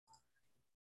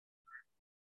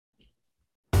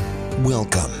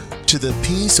Welcome to the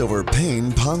Peace Over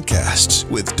Pain podcast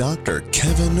with Dr.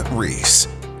 Kevin Reese,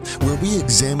 where we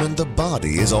examine the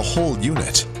body as a whole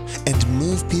unit and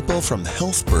move people from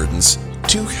health burdens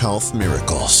to health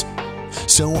miracles.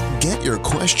 So get your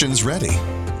questions ready,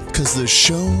 because the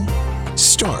show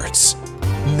starts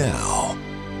now.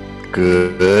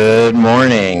 Good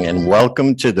morning and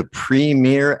welcome to the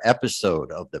premiere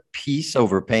episode of the Peace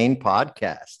Over Pain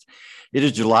podcast. It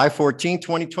is July 14,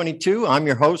 2022. I'm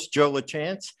your host, Joe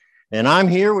LaChance, and I'm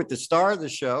here with the star of the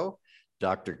show,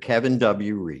 Dr. Kevin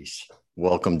W. Reese.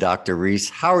 Welcome, Dr. Reese.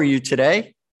 How are you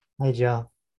today? Hey,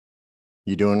 Joe.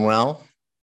 You doing well?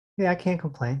 Yeah, I can't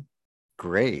complain.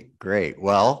 Great.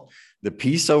 Well, the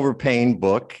Peace Over Pain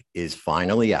book is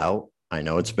finally out. I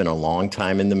know it's been a long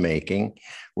time in the making.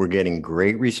 We're getting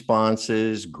great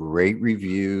responses, great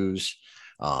reviews.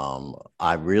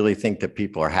 I really think that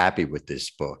people are happy with this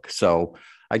book. So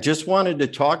I just wanted to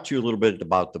talk to you a little bit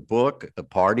about the book, the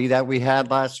party that we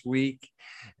had last week,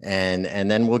 and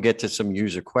then we'll get to some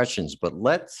user questions. But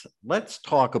let's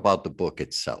talk about the book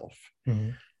itself. Mm-hmm.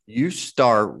 You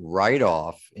start right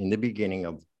off in the beginning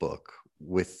of the book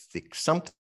with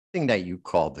something that you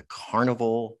call the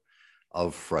Carnival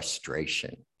of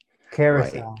Frustration.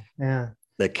 Carousel. Right? Yeah.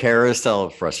 The carousel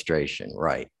of frustration,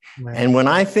 right? Right. And when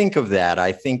I think of that,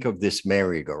 I think of this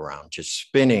merry-go-round just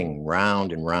spinning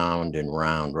round and round and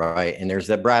round, right? And there's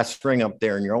that brass string up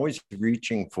there and you're always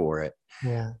reaching for it,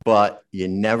 Yeah. but you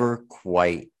never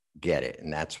quite get it.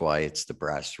 And that's why it's the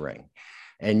brass ring.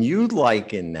 And you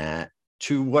liken that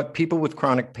to what people with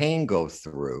chronic pain go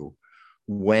through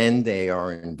when they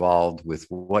are involved with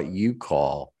what you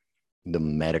call the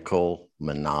medical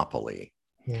monopoly.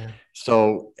 Yeah.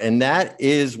 So, and that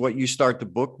is what you start the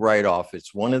book right off.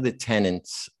 It's one of the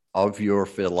tenets of your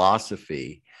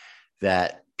philosophy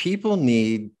that people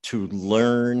need to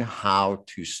learn how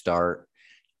to start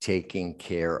taking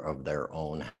care of their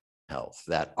own health,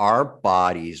 that our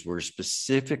bodies were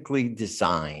specifically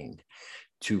designed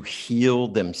to heal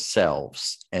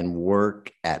themselves and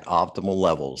work at optimal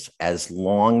levels as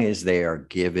long as they are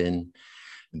given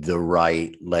the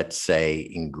right, let's say,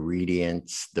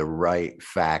 ingredients, the right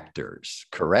factors,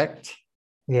 correct?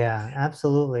 Yeah,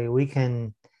 absolutely. We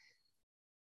can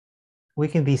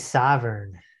be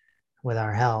sovereign with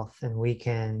our health, and we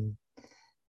can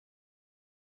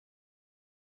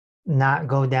not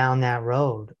go down that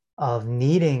road of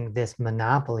needing this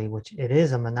monopoly, which it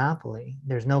is a monopoly.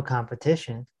 There's no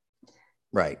competition.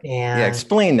 Right. And yeah,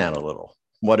 explain that a little.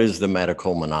 What is the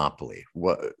medical monopoly?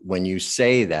 What, when you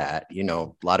say that, you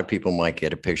know, a lot of people might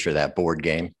get a picture of that board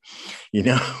game, you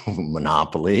know,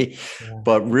 Monopoly. yeah.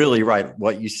 But really, right,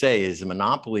 what you say is a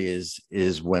monopoly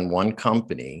is when one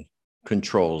company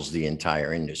controls the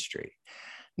entire industry.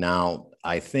 Now,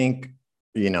 I think,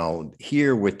 you know,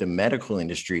 here with the medical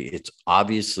industry, it's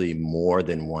obviously more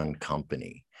than one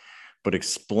company. But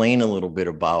explain a little bit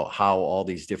about how all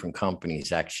these different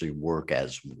companies actually work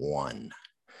as one.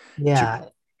 Yeah.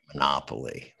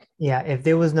 Monopoly. Yeah. If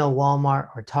there was no Walmart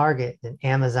or Target, then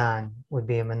Amazon would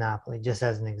be a monopoly, just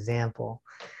as an example.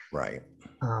 Right.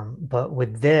 But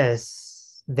with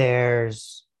this,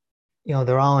 there's, you know,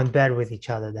 they're all in bed with each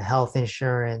other. The health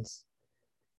insurance,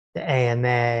 the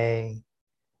AMA,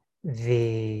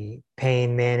 the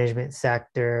pain management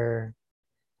sector,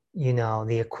 you know,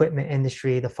 the equipment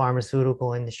industry, the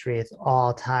pharmaceutical industry, it's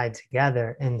all tied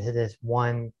together into this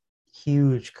one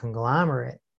huge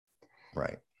conglomerate.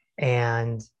 Right.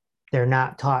 And they're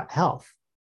not taught health.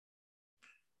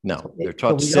 No, they're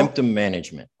taught symptom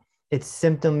management. It's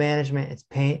symptom management. It's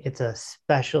pain. It's a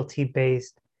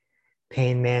specialty-based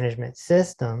pain management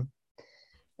system.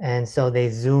 And so they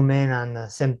zoom in on the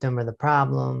symptom or the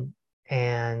problem,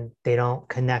 and they don't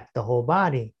connect the whole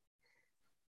body.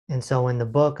 And so in the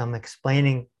book, I'm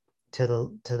explaining to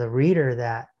the reader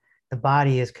that the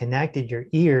body is connected. Your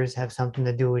ears have something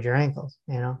to do with your ankles.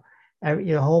 You know,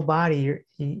 your whole body.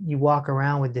 You walk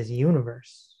around with this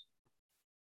universe,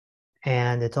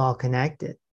 and it's all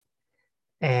connected.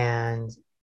 And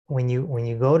when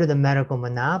you go to the medical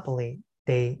monopoly,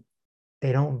 they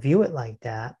don't view it like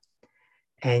that,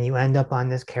 and you end up on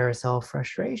this carousel of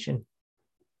frustration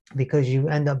because you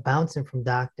end up bouncing from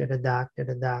doctor to doctor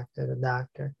to doctor to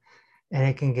doctor. And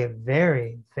it can get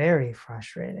very, very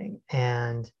frustrating.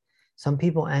 And some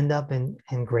people end up in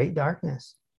great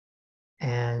darkness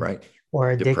and right.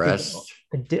 or addicted, depressed.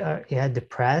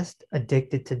 Depressed,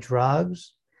 addicted to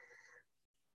drugs.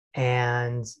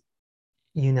 And,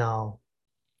 you know,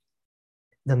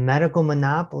 the medical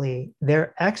monopoly,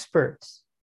 they're experts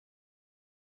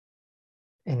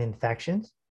in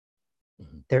infections.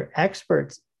 Mm-hmm. They're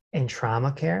experts in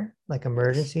trauma care, like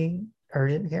emergency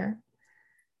urgent care.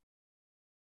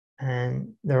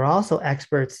 And they're also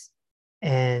experts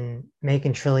in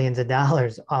making trillions of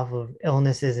dollars off of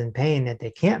illnesses and pain that they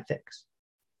can't fix.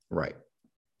 Right.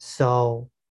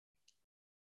 So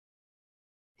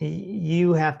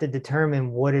you have to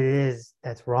determine what it is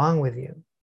that's wrong with you.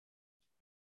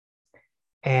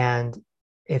 And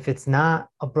if it's not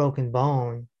a broken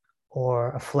bone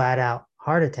or a flat out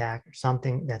heart attack or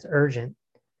something that's urgent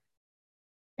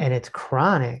and it's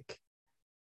chronic.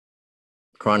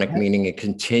 Chronic meaning it's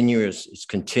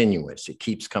continuous. It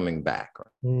keeps coming back.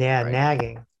 Yeah, right?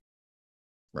 Nagging.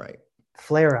 Right.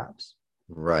 Flare-ups.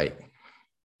 Right.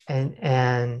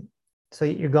 And so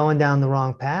you're going down the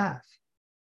wrong path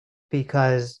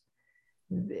because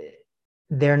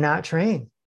they're not trained.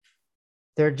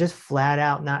 They're just flat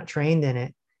out not trained in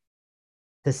it.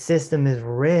 The system is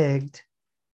rigged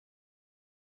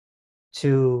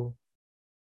to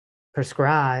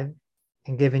prescribe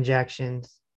and give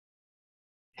injections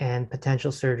and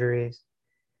potential surgeries.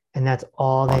 And that's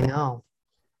all they know.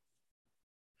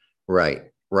 Right.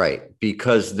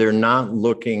 Because they're not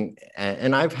looking at,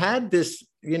 and I've had this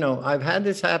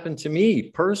happen to me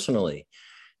personally.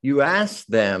 You ask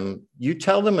them, you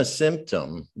tell them a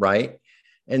symptom, right?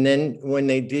 And then when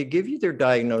they give you their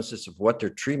diagnosis of what their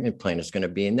treatment plan is going to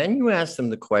be, and then you ask them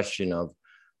the question of,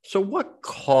 so what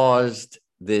caused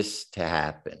this to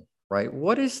happen, right?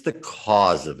 What is the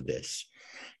cause of this?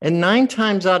 And 9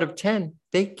 times out of 10,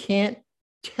 they can't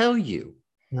tell you.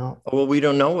 No. Oh, well, we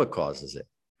don't know what causes it.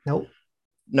 Nope.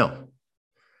 No.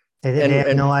 They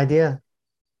have no idea.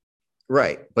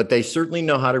 Right. But they certainly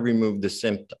know how to remove the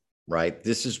symptom, right?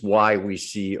 This is why we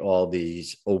see all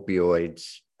these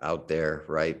opioids out there,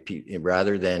 right?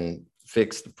 Rather than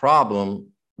fix the problem,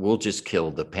 we'll just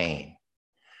kill the pain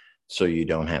so you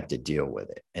don't have to deal with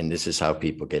it. And this is how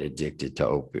people get addicted to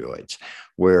opioids.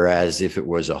 Whereas if it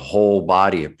was a whole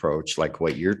body approach, like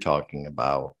what you're talking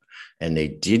about, and they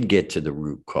did get to the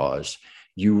root cause,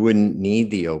 you wouldn't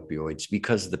need the opioids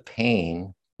because the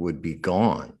pain would be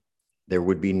gone. There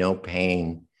would be no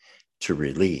pain to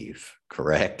relieve,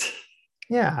 correct?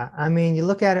 Yeah. I mean, you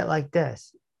look at it like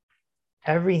this.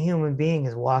 Every human being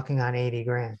is walking on 80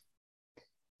 grand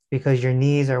because your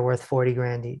knees are worth 40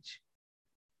 grand each.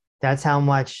 That's how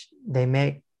much they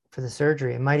make for the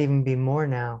surgery. It might even be more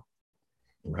now.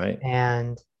 Right.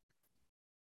 And,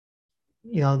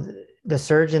 the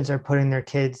surgeons are putting their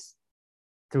kids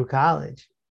through college.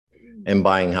 And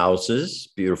buying houses,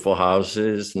 beautiful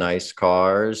houses, nice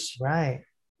cars. Right.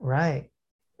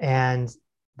 And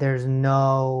there's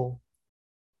no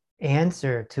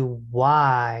answer to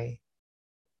why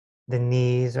the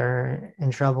knees are in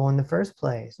trouble in the first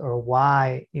place, or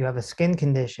why you have a skin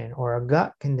condition or a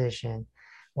gut condition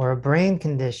or a brain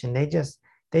condition. They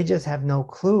just have no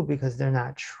clue because they're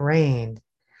not trained.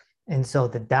 And so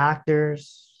the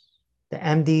doctors, the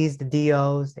MDs, the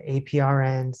DOs, the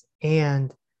APRNs,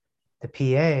 and the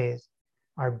PAs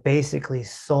are basically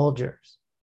soldiers.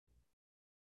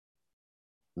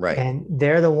 Right. And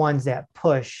they're the ones that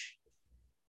push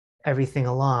everything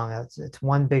along. It's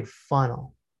one big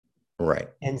funnel. Right.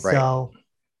 And so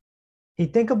you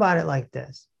think about it like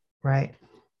this, right?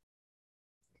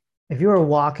 If you were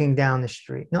walking down the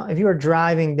street, if you were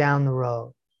driving down the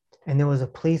road and there was a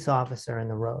police officer in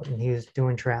the road and he was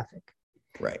doing traffic.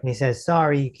 Right. And he says,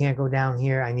 sorry, you can't go down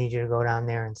here. I need you to go down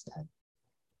there instead.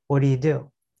 What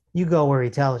do? You go where he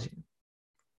tells you.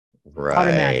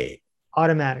 Right.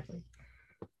 Automatically.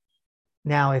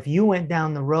 Now, if you went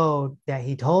down the road that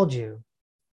he told you,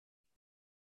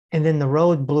 and then the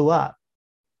road blew up,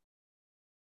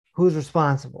 who's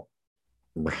responsible?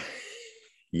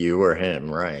 You or him,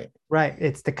 right? Right.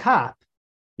 It's the cop.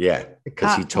 Yeah,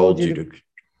 because he told you to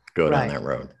go down that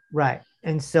road. Right.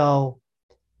 And so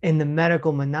in the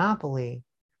medical monopoly,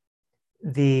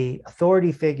 the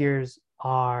authority figures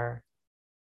are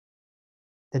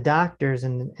the doctors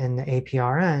and the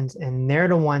APRNs, and they're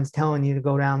the ones telling you to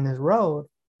go down this road.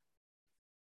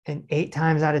 And 8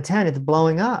 times out of 10, it's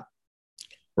blowing up.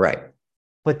 Right.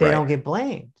 But they don't get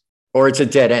blamed. Or it's a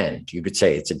dead end. You could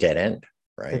say it's a dead end,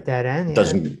 right? It's a dead end. It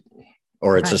doesn't,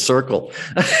 or it's a circle.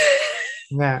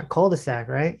 Yeah, cul-de-sac,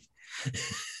 right?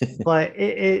 But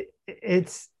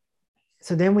it's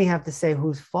so then we have to say,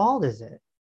 whose fault is it?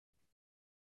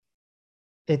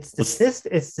 It's the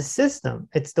system.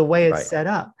 It's the way it's set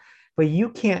up. But you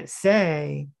can't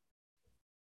say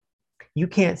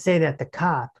that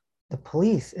the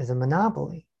police is a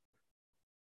monopoly.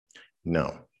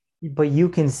 No. But you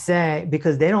can say,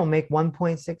 because they don't make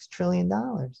 $1.6 trillion.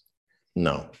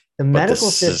 No. The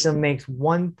medical system makes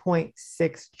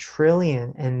 $1.6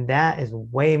 trillion, and that is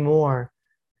way more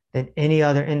than any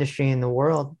other industry in the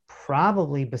world,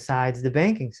 probably besides the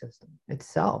banking system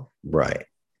itself. Right.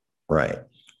 Right.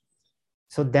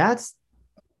 So that's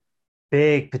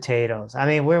big potatoes. I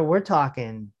mean, we're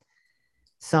talking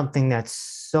something that's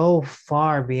so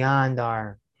far beyond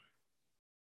our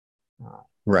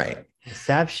Right.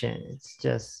 perception. It's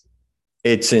just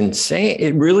It's insane.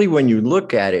 It really, when you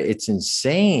look at it, it's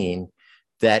insane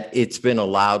that it's been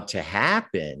allowed to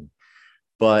happen.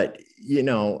 But,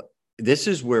 this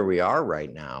is where we are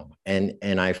right now. And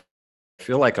I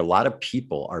feel like a lot of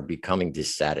people are becoming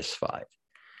dissatisfied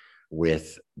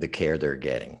with the care they're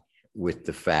getting, with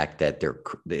the fact that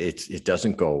it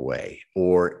doesn't go away.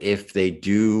 Or if they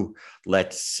do,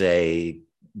 let's say,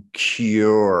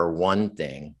 cure one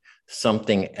thing,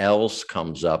 something else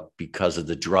comes up because of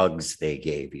the drugs they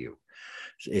gave you.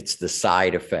 It's the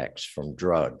side effects from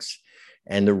drugs.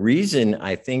 And the reason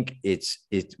I think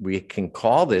we can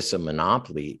call this a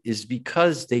monopoly is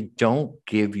because they don't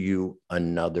give you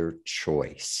another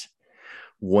choice.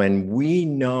 When we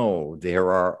know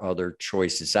there are other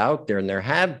choices out there, and there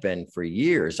have been for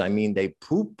years, I mean, they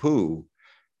poo-poo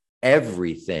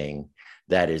everything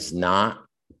that is not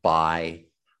by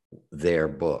their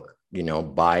book,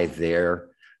 by their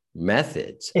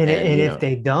methods. and if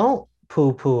they don't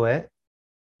poo-poo it,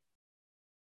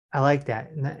 I like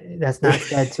that. That's not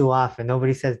said too often.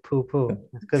 Nobody says poo-poo.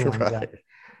 That's a good one. Right.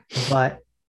 But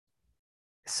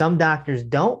some doctors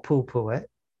don't poo-poo it,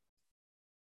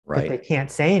 but they Right. can't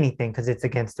say anything because it's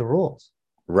against the rules.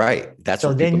 Right. That's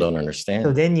what people don't understand.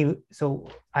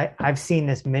 I've seen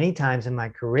this many times in my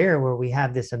career where we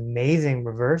have this amazing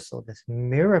reversal, this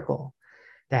miracle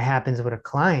that happens with a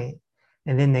client.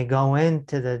 And then they go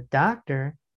into the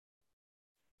doctor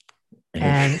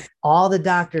and all the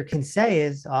doctor can say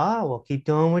is, oh, well, keep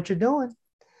doing what you're doing.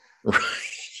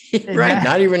 Right.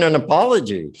 Not even an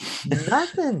apology.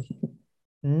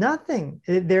 Nothing.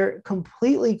 They're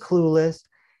completely clueless.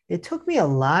 It took me a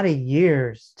lot of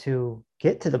years to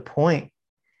get to the point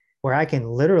where I can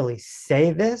literally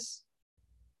say this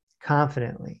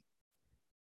confidently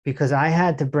because I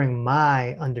had to bring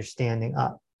my understanding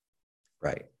up.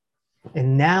 Right.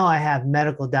 And now I have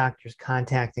medical doctors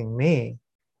contacting me,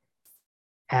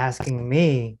 asking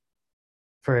me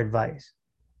for advice.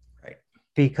 Right.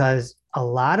 Because a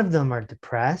lot of them are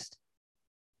depressed.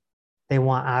 They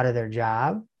want out of their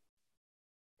job.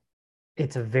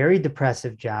 It's a very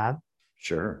depressive job.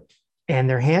 Sure. And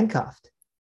they're handcuffed.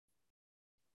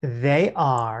 They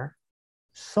are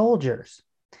soldiers.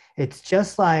 It's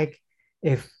just like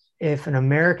if an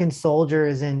American soldier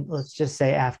is in, let's just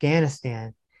say,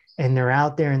 Afghanistan, and they're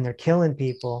out there and they're killing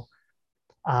people,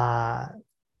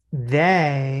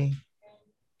 they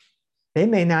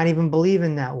may not even believe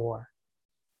in that war.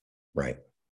 Right.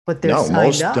 But they're signed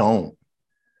most up. don't.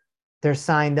 They're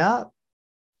signed up.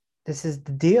 This is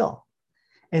the deal.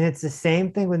 And it's the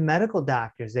same thing with medical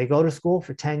doctors. They go to school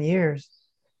for 10 years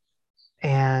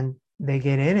and they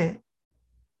get in it.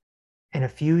 And a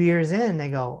few years in, they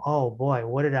go, oh boy,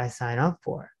 what did I sign up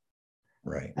for?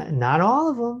 Right. Not all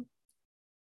of them.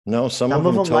 No, some of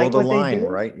them toe like the what line, they do.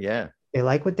 right? Yeah. They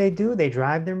like what they do. They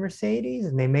drive their Mercedes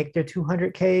and they make their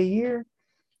 $200K a year.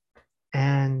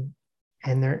 And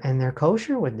they're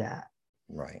kosher with that.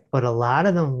 Right. But a lot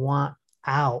of them want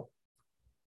out.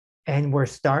 And we're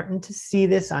starting to see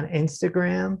this on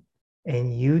Instagram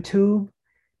and YouTube.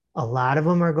 A lot of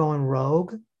them are going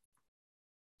rogue.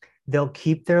 They'll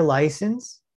keep their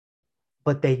license,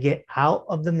 but they get out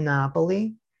of the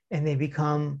monopoly and they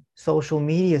become social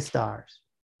media stars.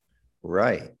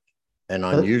 Right. And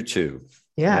on YouTube.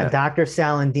 Yeah. Dr.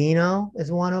 Salandino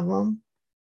is one of them.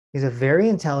 He's a very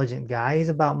intelligent guy. He's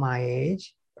about my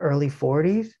age, early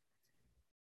 40s.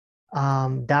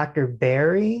 Dr.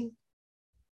 Barry,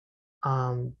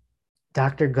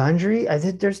 Dr. Gundry. I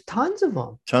think there's tons of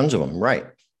them. Tons of them, right.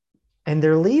 And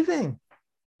they're leaving.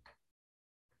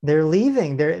 They're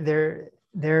leaving. They're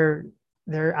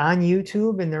on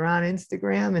YouTube and they're on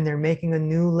Instagram and they're making a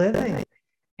new living.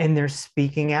 And they're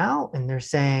speaking out and they're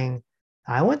saying,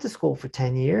 I went to school for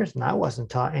 10 years and I wasn't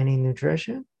taught any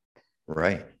nutrition.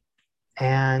 Right.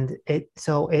 And it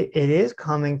is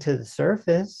coming to the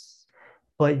surface,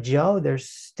 but Joe, there's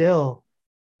still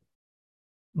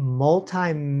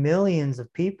multi-millions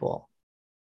of people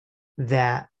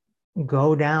that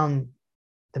go down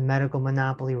the medical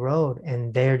monopoly road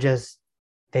and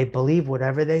they believe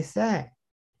whatever they say.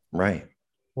 Right.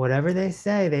 Whatever they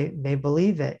say, they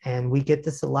believe it. And we get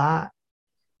this a lot,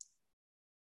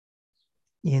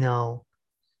 and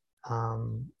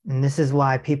this is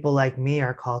why people like me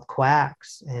are called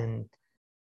quacks and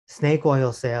snake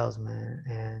oil salesmen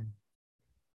and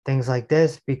things like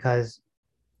this, because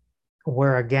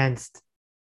we're against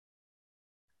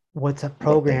what's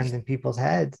programmed in people's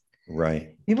heads.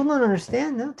 Right. People don't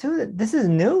understand though, too, that this is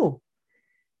new.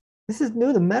 This is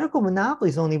new. The medical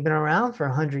monopoly's only been around for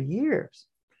 100 years.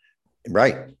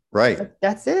 Right. Right.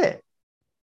 That's it.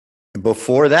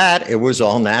 Before that, it was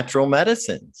all natural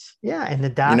medicines. Yeah. And the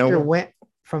You doctor know, went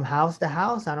from house to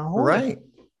house on a horse. right.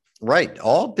 Right.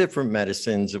 All different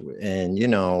medicines. And, you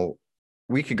know,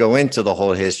 we could go into the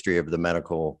whole history of the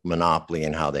medical monopoly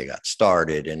and how they got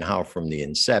started and how from the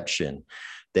inception,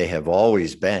 they have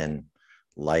always been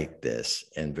like this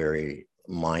and very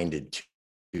minded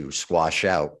to squash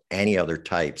out any other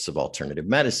types of alternative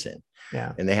medicine.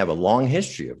 Yeah. And they have a long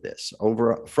history of this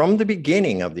over from the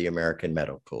beginning of the American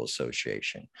Medical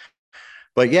Association.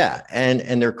 But yeah,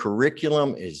 and their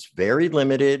curriculum is very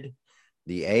limited.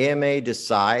 The AMA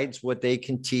decides what they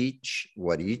can teach,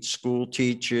 what each school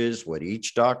teaches, what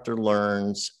each doctor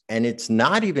learns, and it's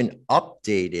not even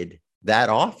updated that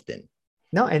often.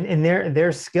 No, and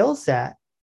their skill set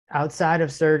outside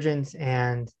of surgeons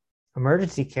and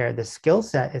emergency care, the skill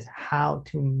set is how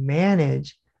to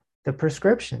manage the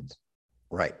prescriptions.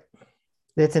 Right.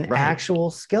 It's an Right.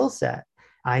 actual skill set.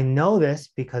 I know this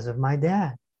because of my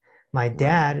dad. My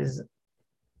dad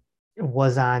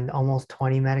was on almost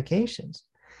 20 medications.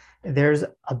 There's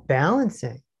a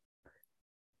balancing.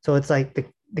 So it's like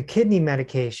the kidney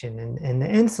medication and the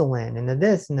insulin and the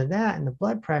this and the that and the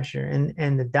blood pressure.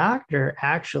 And the doctor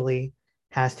actually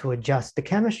has to adjust the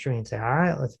chemistry and say, all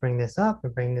right, let's bring this up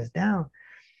and bring this down.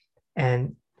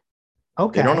 And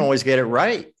okay. They don't always get it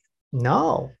right.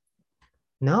 No.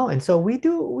 And so we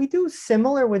do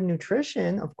similar with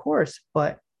nutrition, of course,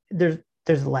 but there's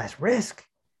less risk.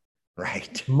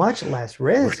 Right. Much less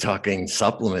risk. We're talking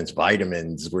supplements,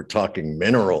 vitamins, we're talking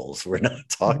minerals. We're not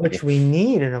talking. Which we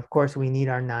need. And of course, we need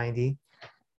our 90.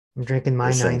 I'm drinking my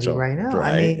essential, 90 right now.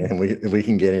 Right. I mean, and we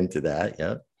can get into that.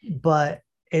 Yeah. But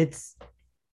it's,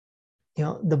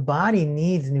 the body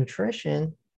needs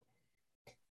nutrition.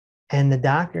 And the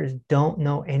doctors don't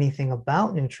know anything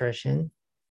about nutrition.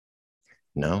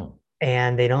 No.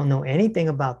 And they don't know anything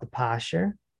about the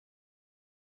posture.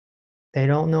 They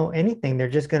don't know anything. They're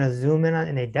just going to zoom in on,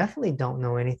 and they definitely don't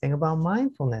know anything about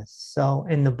mindfulness. So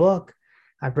in the book,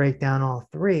 I break down all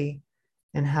three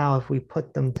and how if we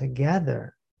put them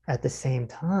together at the same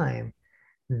time,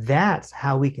 that's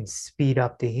how we can speed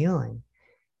up the healing.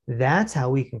 That's how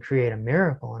we can create a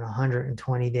miracle in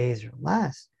 120 days or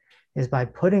less, is by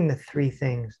putting the three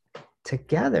things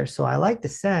together. So I like to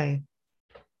say,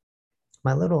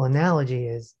 my little analogy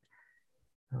is,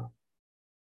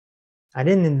 I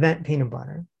didn't invent peanut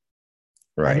butter.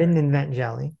 Right. I didn't invent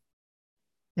jelly.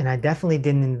 And I definitely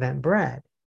didn't invent bread.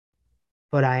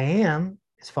 But I am,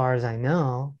 as far as I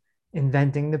know,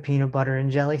 inventing the peanut butter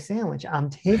and jelly sandwich. I'm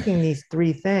taking these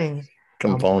three things,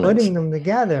 components, I'm putting them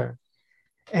together,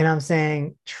 and I'm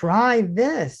saying, try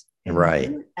this. And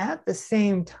right. At the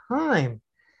same time,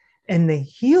 and the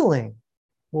healing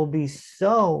will be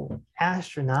so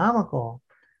astronomical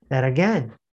that,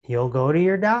 again, you'll go to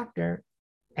your doctor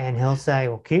and he'll say,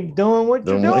 well, keep doing what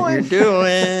you're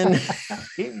doing.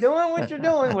 Keep doing what you're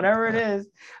doing, whatever it is.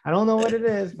 I don't know what it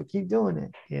is, but keep doing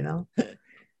it,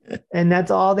 And that's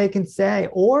all they can say.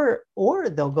 Or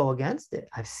they'll go against it.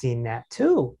 I've seen that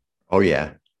too. Oh,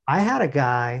 yeah. I had a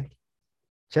guy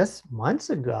just months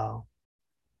ago.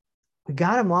 We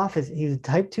got him off he was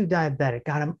type 2 diabetic,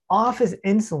 got him off his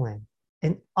insulin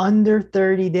in under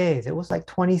 30 days. It was like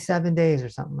 27 days or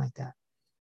something like that.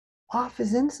 Off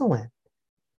his insulin.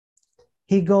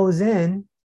 He goes in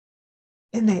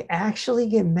and they actually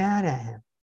get mad at him.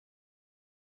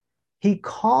 He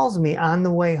calls me on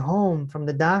the way home from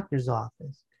the doctor's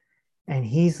office and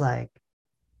he's like,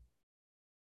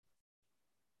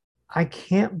 I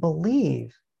can't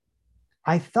believe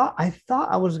I thought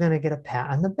I was going to get a pat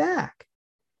on the back.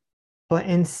 But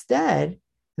instead,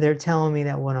 they're telling me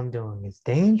that what I'm doing is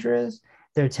dangerous.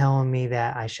 They're telling me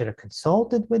that I should have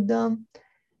consulted with them.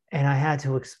 And I had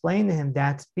to explain to him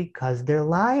that's because they're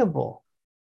liable.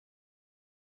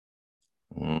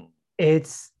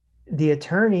 It's the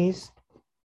attorneys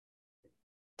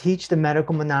teach the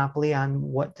medical monopoly on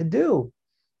what to do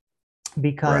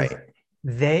because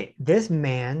this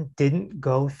man didn't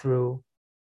go through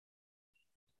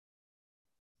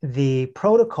the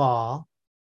protocol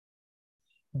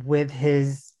with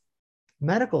his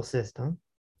medical system.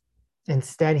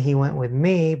 Instead, he went with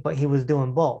me, but he was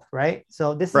doing both, right?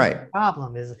 So this is the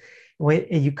problem is when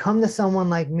you come to someone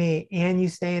like me and you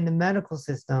stay in the medical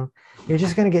system, you're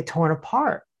just going to get torn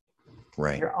apart.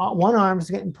 Right. One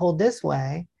arm's getting pulled this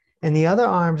way and the other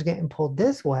arm's getting pulled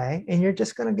this way, and you're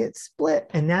just going to get split.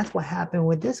 And that's what happened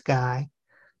with this guy.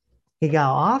 He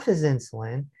got off his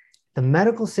insulin. The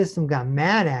medical system got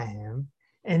mad at him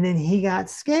And then he got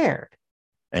scared.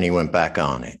 And he went back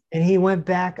on it. And he went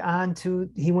back to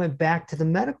the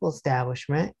medical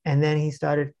establishment. And then he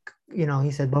started,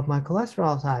 he said, but my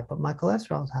cholesterol's high, but my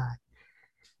cholesterol's high.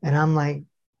 And I'm like,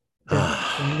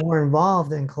 there's more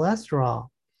involved in cholesterol.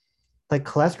 Like,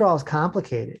 cholesterol is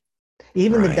complicated.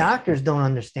 Even the doctors don't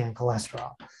understand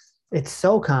cholesterol. It's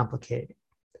so complicated.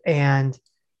 And,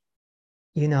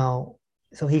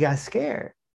 so he got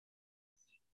scared.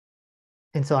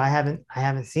 And so I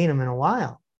haven't seen him in a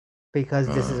while, because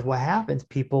this is what happens.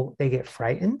 People, they get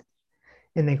frightened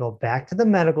and they go back to the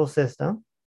medical system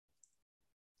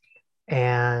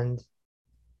and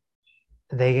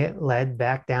they get led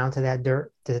back down to that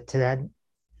to that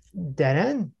dead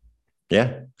end.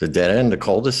 Yeah, the dead end, the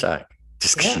cul-de-sac.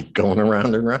 Just keep going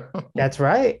around and around. That's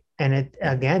right. And it,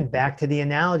 again, back to the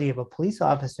analogy of a police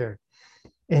officer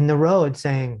in the road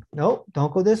saying, nope,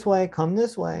 don't go this way, come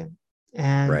this way.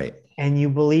 And you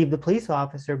believe the police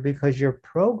officer because you're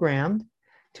programmed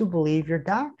to believe your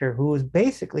doctor, who is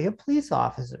basically a police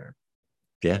officer.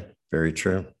 Yeah, very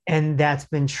true. And that's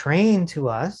been trained to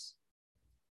us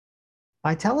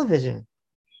by television.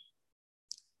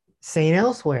 St.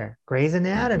 Elsewhere, Grey's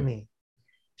Anatomy,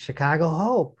 Chicago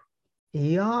Hope,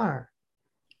 ER.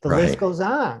 The list goes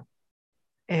on.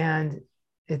 And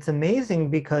it's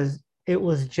amazing because it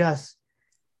was just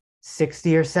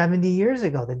 60 or 70 years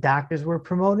ago, the doctors were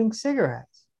promoting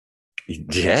cigarettes.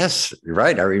 Yes,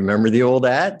 right. I remember the old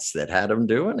ads that had them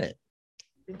doing it.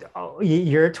 Oh,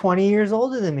 you're 20 years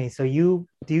older than me, so you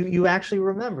actually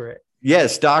remember it?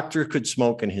 Yes, doctor could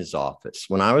smoke in his office.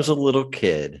 When I was a little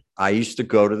kid, I used to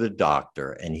go to the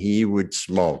doctor and he would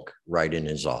smoke right in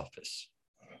his office.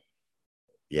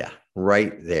 Yeah,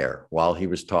 right there while he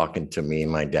was talking to me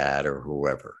and my dad or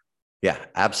whoever. Yeah,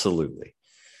 absolutely.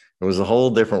 It was a whole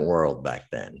different world back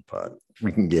then, but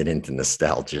we can get into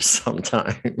nostalgia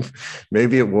sometime.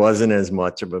 Maybe it wasn't as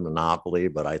much of a monopoly,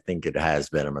 but I think it has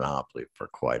been a monopoly for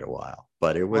quite a while.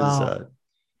 But it was...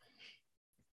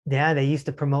 yeah, they used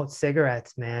to promote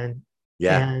cigarettes, man.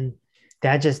 Yeah. And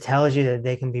that just tells you that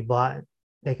they can be bought.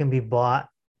 They can be bought.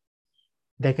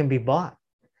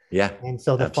 Yeah. And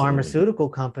so the pharmaceutical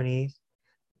companies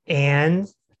and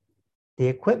the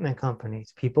equipment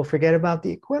companies, people forget about the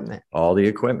equipment. All the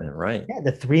equipment, right? Yeah,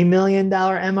 the $3 million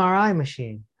MRI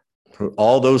machine.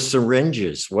 All those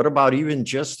syringes. What about even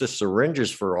just the syringes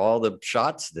for all the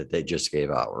shots that they just gave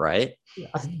out, right?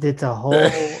 It's a whole...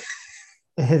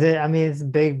 I mean, it's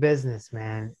big business,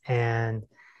 man. And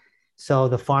so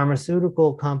the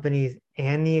pharmaceutical companies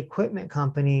and the equipment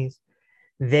companies,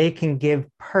 they can give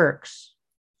perks.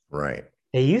 Right.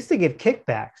 They used to give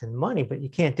kickbacks and money, but you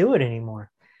can't do it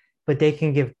anymore. But they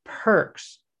can give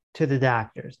perks to the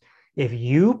doctors. If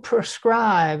you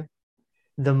prescribe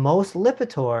the most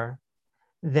Lipitor,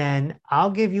 then I'll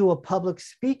give you a public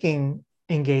speaking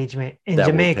engagement in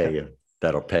Jamaica. Will pay you.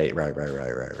 That'll pay.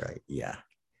 Right. Yeah.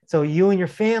 So you and your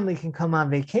family can come on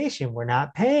vacation. We're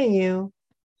not paying you.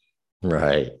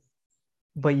 Right.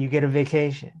 But you get a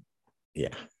vacation.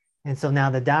 Yeah. And so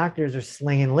now the doctors are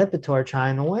slinging Lipitor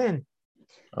trying to win.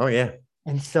 Oh, yeah.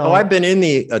 And so I've been in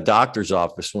a doctor's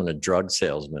office when a drug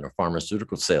salesman or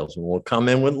pharmaceutical salesman will come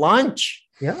in with lunch.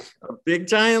 Yeah. A big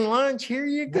giant lunch. Here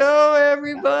you go,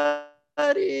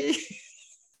 everybody.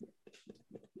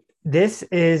 This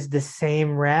is the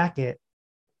same racket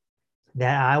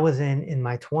that I was in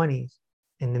my 20s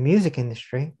in the music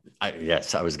industry.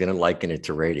 Yes, I was going to liken it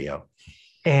to radio.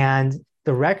 And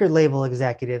the record label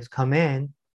executives come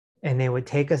in and they would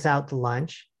take us out to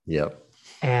lunch. Yep.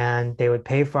 And they would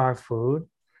pay for our food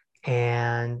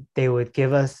and they would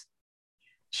give us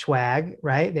swag,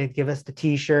 right? They'd give us the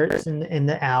t-shirts and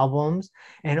the albums.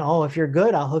 And, oh, if you're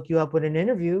good, I'll hook you up with an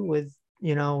interview with,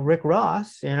 Rick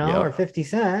Ross, or 50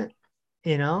 Cent,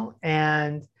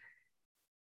 and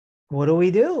what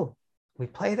do? We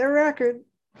play their record,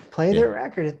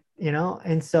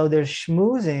 and so there's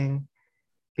schmoozing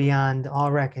beyond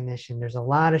all recognition. There's a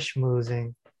lot of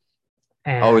schmoozing.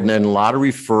 And then a lot of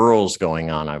referrals going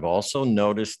on. I've also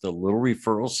noticed the little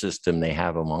referral system they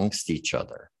have amongst each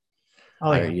other.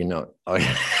 Oh,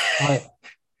 yeah.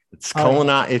 It's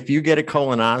if you get a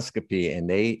colonoscopy and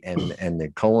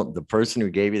the person who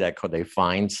gave you that code, they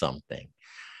find something,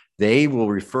 they will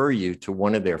refer you to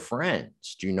one of their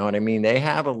friends. Do you know what I mean? They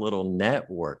have a little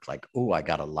network like, oh, I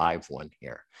got a live one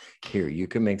here. Here, you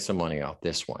can make some money off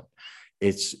this one.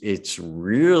 It's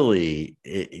really,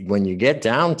 when you get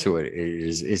down to it,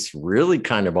 it's really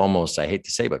kind of almost, I hate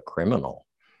to say, but criminal.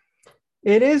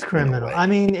 It is criminal. I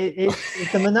mean,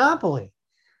 it's a monopoly.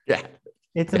 Yeah.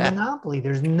 It's a monopoly.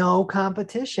 There's no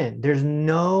competition. There's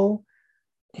no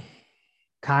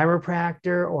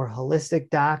chiropractor or holistic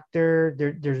doctor,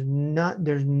 there's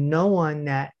no one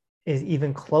that is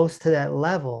even close to that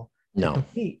level to No.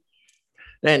 compete.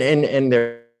 And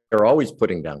they're always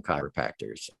putting down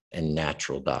chiropractors and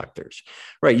natural doctors,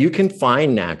 right? You can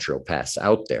find naturopaths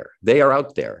out there. They are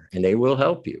out there and they will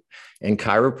help you. And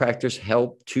chiropractors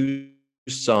help to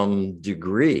some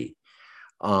degree.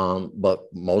 But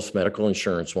most medical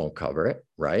insurance won't cover it,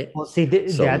 right? Well, see,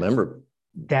 Remember,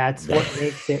 that's what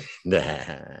makes it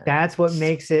that's what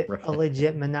makes it a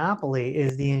legit monopoly,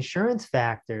 is the insurance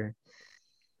factor.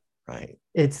 Right.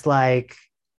 It's like,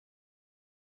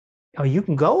 oh, you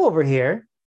can go over here,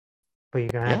 but you're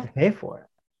gonna have to pay for it.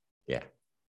 Yeah.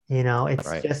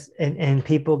 It's just, and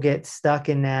people get stuck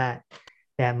in that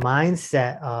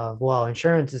mindset of, well,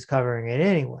 insurance is covering it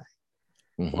anyway.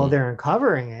 Mm-hmm. Well, they're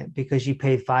uncovering it because you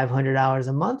paid $500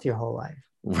 a month your whole life.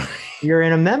 Right. You're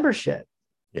in a membership.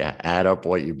 Yeah, add up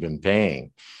what you've been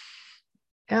paying.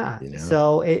 Yeah.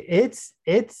 So it's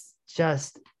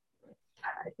just,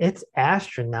 it's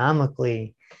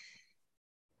astronomically,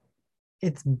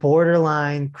 it's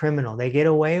borderline criminal. They get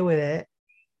away with it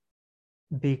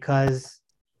because,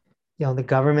 the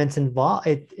government's involved.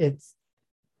 It's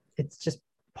just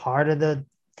part of the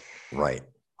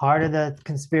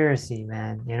conspiracy,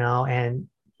 man, and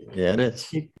yeah, it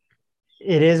is.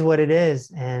 It is what it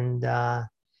is. And, I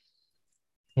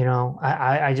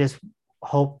just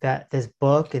hope that this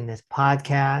book and this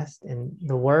podcast and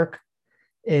the work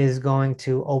is going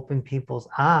to open people's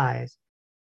eyes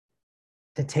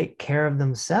to take care of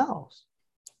themselves.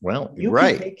 Well, you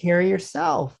can take care of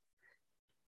yourself.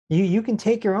 You can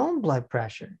take your own blood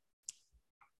pressure.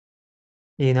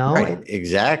 Right,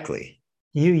 exactly.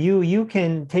 You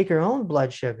can take your own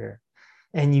blood sugar,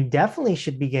 and you definitely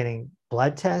should be getting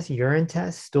blood tests, urine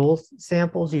tests, stool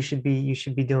samples. You should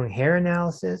be doing hair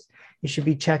analysis. You should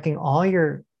be checking all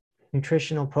your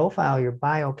nutritional profile, your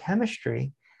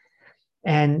biochemistry,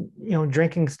 and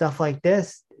drinking stuff like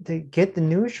this to get the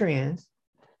nutrients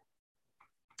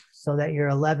so that your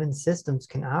 11 systems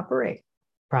can operate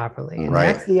properly. And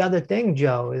that's the other thing,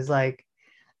 Joe, is like,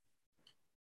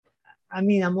 I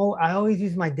always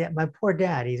use my poor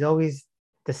dad. He's always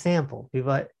the sample,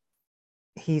 but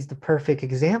he's the perfect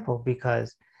example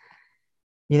because,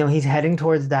 he's heading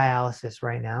towards dialysis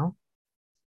right now.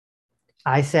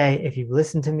 I say, if you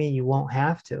listen to me, you won't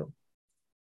have to.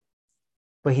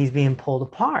 But he's being pulled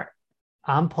apart.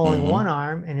 I'm pulling one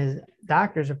arm and his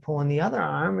doctors are pulling the other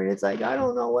arm. And it's like, I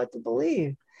don't know what to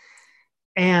believe.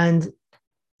 And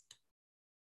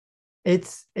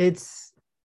it's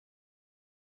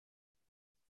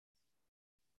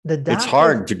the doctors, it's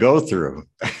hard to go through.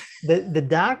 The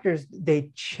doctors,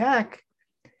 they check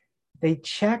the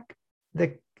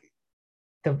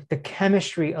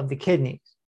chemistry of the kidneys,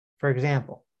 for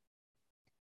example.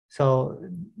 So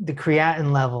the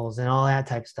creatinine levels and all that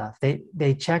type of stuff.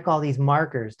 They check all these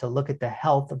markers to look at the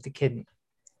health of the kidney.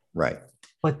 Right.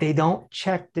 But they don't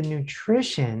check the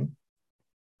nutrition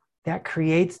that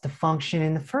creates the function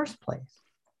in the first place.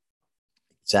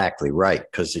 Exactly right,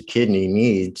 because the kidney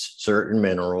needs certain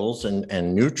minerals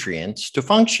and nutrients to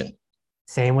function.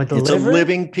 Same with the liver. It's a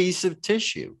living piece of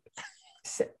tissue.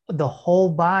 The whole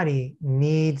body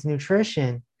needs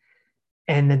nutrition,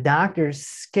 and the doctors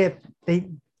skip. They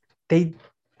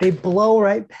blow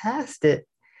right past it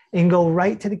and go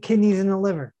right to the kidneys and the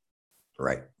liver.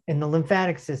 Right. And the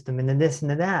lymphatic system and the this and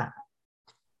the that.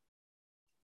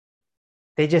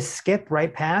 They just skip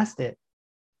right past it.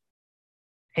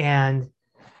 And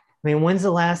when's the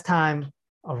last time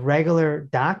a regular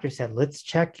doctor said, let's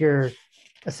check your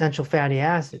essential fatty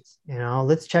acids,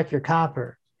 let's check your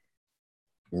copper?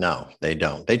 No, they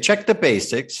don't. They check the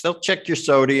basics. They'll check your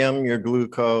sodium, your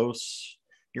glucose,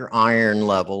 your iron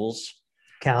levels,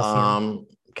 calcium,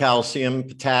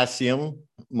 potassium.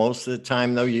 Most of the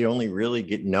time, though, you only really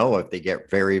know if they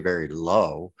get very, very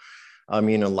low. A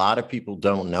lot of people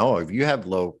don't know. If you have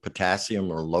low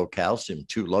potassium or low calcium,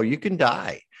 too low, you can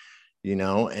die.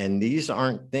 And these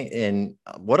aren't things. And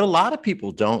what a lot of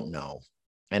people don't know,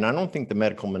 and I don't think the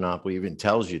medical monopoly even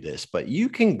tells you this, but you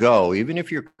can go, even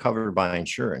if you're covered by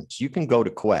insurance, you can go to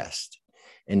Quest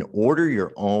and order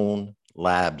your own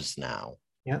labs now.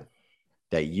 Yeah.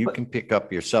 That you can pick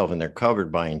up yourself, and they're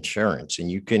covered by insurance, and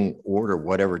you can order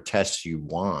whatever tests you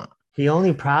want. The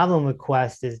only problem with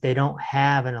Quest is they don't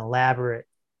have an elaborate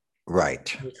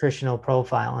nutritional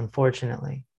profile,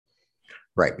 unfortunately.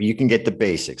 Right. But you can get the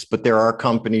basics, but there are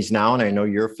companies now, and I know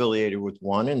you're affiliated with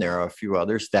one, and there are a few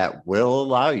others that will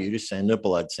allow you to send a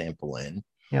blood sample in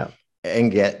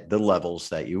and get the levels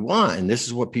that you want. And this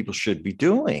is what people should be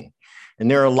doing. And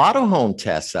there are a lot of home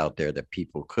tests out there that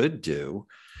people could do.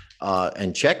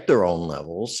 and check their own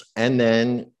levels, and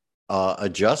then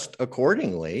adjust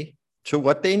accordingly to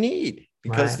what they need,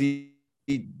 because Right.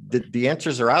 the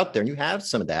answers are out there and you have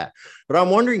some of that. But I'm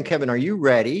wondering, Kevin, are you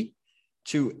ready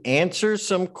to answer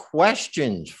some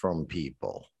questions from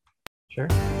people? Sure.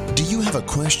 Do you have a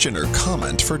question or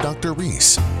comment for Dr.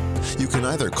 Reese? You can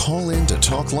either call in to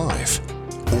talk live,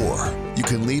 or you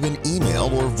can leave an email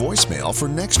or voicemail for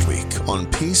next week on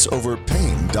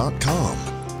peaceoverpain.com.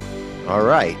 All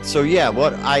right. So yeah,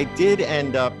 what I did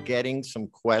end up getting some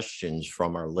questions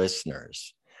from our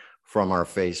listeners from our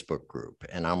Facebook group,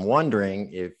 and I'm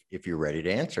wondering if you're ready to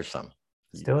answer some.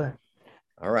 Let's do it.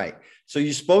 All right. So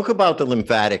you spoke about the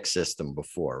lymphatic system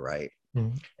before, right?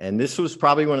 Mhm. And this was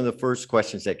probably one of the first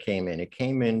questions that came in. It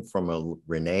came in from a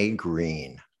Renee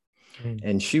Green.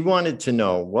 And she wanted to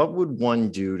know, what would one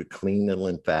do to clean the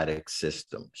lymphatic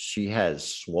system? She has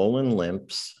swollen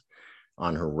lymphs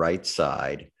on her right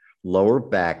side, lower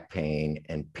back pain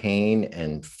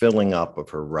and filling up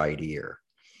of her right ear.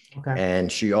 Okay. And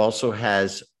she also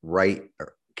has right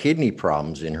kidney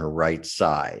problems in her right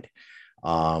side.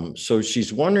 So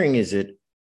she's wondering,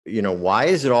 why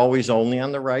is it always only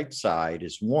on the right side,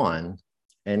 is one,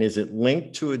 and is it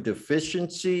linked to a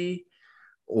deficiency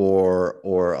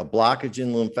or a blockage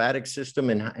in the lymphatic system?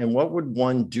 And what would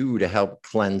one do to help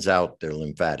cleanse out their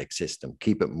lymphatic system,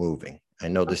 keep it moving? I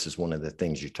know this is one of the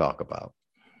things you talk about.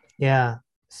 Yeah.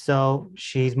 So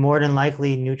she's more than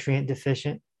likely nutrient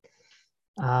deficient.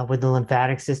 With the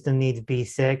lymphatic system, needs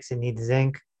B6, it needs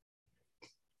zinc.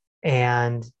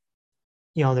 And,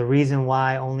 the reason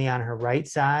why only on her right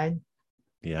side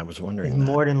Yeah, I was is wondering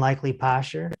more than likely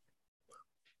posture.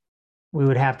 We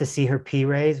would have to see her P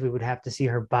rays. We would have to see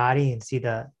her body and see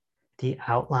the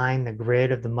outline, the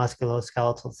grid of the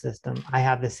musculoskeletal system. I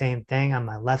have the same thing on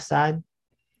my left side.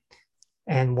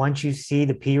 And once you see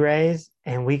the P rays,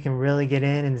 and we can really get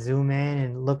in and zoom in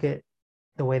and look at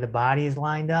the way the body is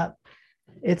lined up,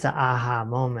 it's an aha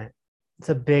moment. It's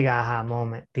a big aha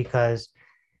moment, because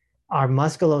our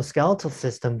musculoskeletal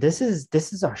system, this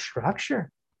is our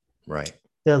structure. Right.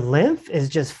 The lymph is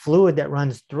just fluid that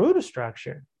runs through the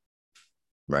structure.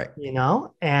 Right.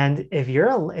 And if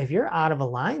you're out of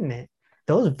alignment,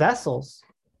 those vessels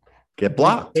get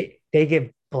blocked. They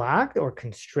get blocked or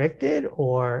constricted,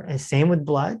 and same with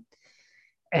blood.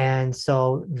 And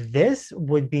so this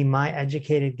would be my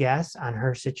educated guess on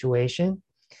her situation.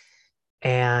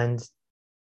 And,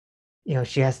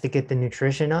 she has to get the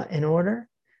nutrition in order.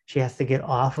 She has to get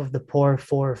off of the poor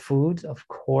foods, of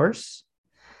course.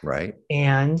 Right.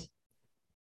 And,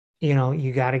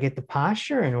 you got to get the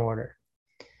posture in order.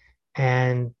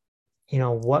 And,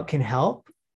 what can help?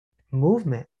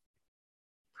 Movement,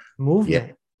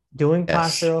 Yeah. doing Yes.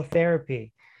 postural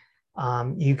therapy.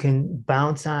 You can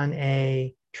bounce on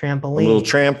a trampoline. A little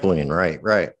trampoline,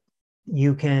 right.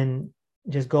 You can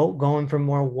just go in for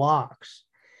more walks.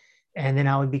 And then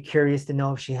I would be curious to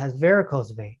know if she has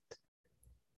varicose veins.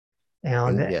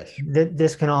 Yes.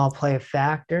 This can all play a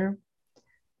factor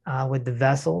with the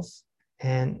vessels.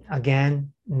 And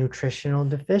again, nutritional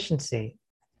deficiency.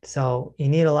 So you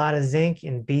need a lot of zinc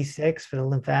and B6 for the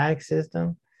lymphatic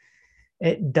system.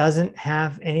 It doesn't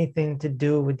have anything to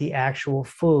do with the actual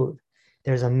food.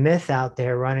 There's a myth out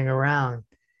there running around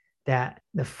that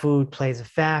the food plays a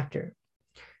factor.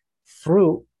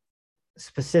 Fruit,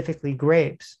 specifically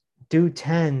grapes, do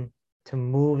tend to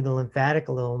move the lymphatic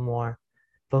a little more,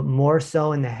 but more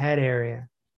so in the head area.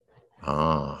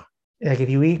 Like if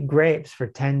you eat grapes for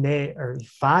 10 days or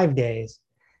 5 days,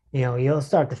 you'll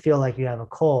start to feel like you have a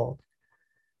cold.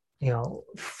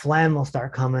 Phlegm will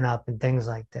start coming up and things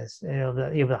like this.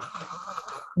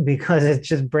 Because it's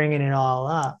just bringing it all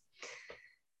up.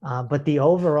 But the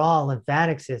overall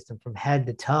lymphatic system from head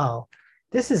to toe,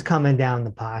 this is coming down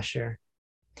the posture.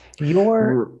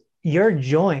 Your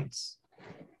joints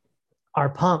are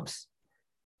pumps.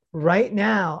 Right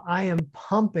now, I am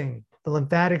pumping the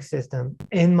lymphatic system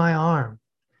in my arm.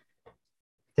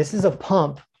 This is a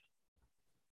pump.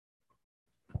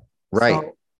 Right.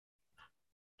 So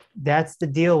that's the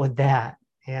deal with that.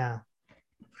 Yeah.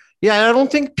 Yeah, I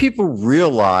don't think people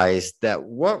realize that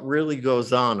what really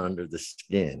goes on under the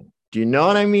skin. Do you know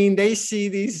what I mean? They see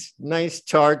these nice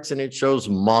charts and it shows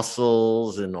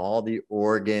muscles and all the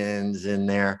organs in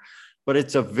there, but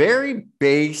it's a very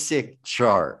basic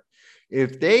chart.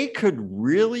 If they could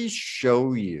really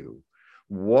show you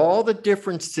all the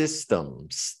different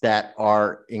systems that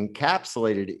are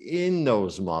encapsulated in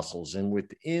those muscles and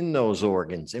within those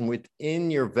organs and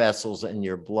within your vessels and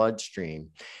your bloodstream,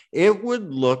 it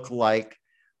would look like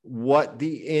what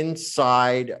the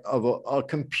inside of a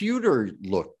computer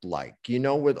looked like, you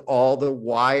know, with all the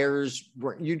wires.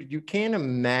 You can't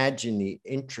imagine the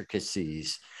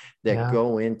intricacies that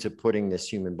go into putting this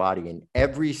human body in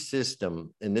every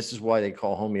system. And this is why they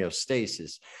call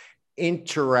homeostasis,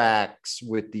 interacts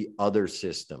with the other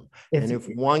system. And if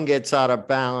one gets out of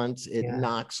balance, it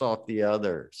knocks off the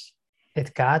others. It's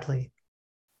godly.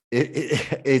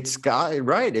 It's God,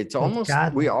 right? It's almost,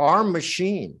 we are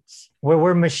machines.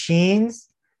 We're machines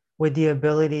with the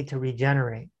ability to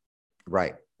regenerate.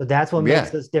 Right. So that's what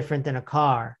makes us different than a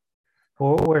car.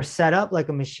 We're set up like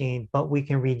a machine, but we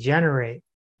can regenerate.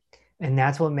 And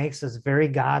that's what makes us very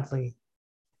godly,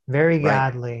 very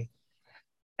godly.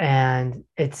 And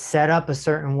it's set up a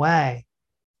certain way,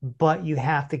 but you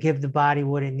have to give the body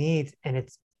what it needs. And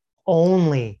it's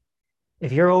only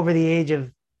if you're over the age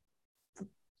of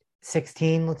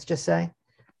 16, let's just say,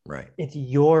 right, it's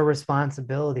your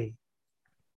responsibility.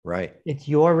 Right. It's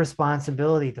your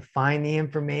responsibility to find the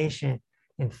information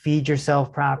and feed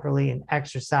yourself properly and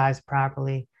exercise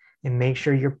properly and make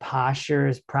sure your posture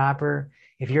is proper.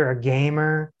 If you're a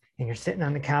gamer and you're sitting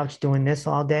on the couch doing this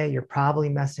all day, you're probably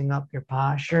messing up your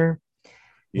posture.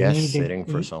 Yes, sitting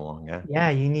for so long. Yeah,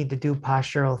 you need to do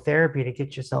postural therapy to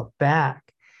get yourself back.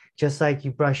 Just like you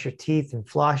brush your teeth and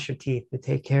floss your teeth to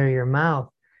take care of your mouth.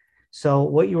 So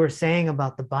what you were saying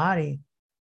about the body,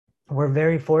 we're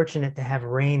very fortunate to have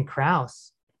Rain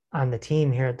Krause on the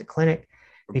team here at the clinic.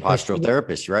 Postural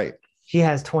therapist, right? She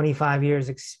has 25 years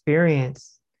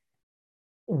experience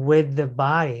with the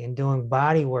body and doing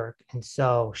body work. And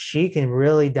so she can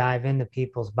really dive into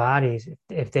people's bodies.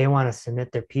 If they want to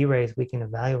submit their P-rays, we can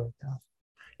evaluate them.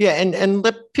 Yeah, and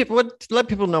let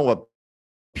people know what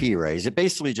P-rays. It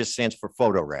basically just stands for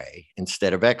photo ray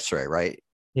instead of X-ray, right?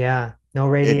 Yeah, no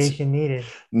radiation needed.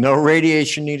 No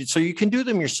radiation needed. So you can do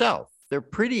them yourself. They're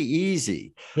pretty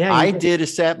easy. Yeah, I did a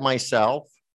set myself.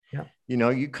 Yeah. You know,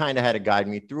 you kind of had to guide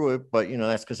me through it, but you know,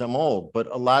 that's because I'm old. But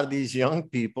a lot of these young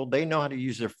people, they know how to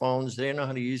use their phones. They know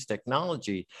how to use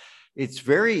technology. It's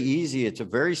very easy. It's a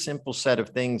very simple set of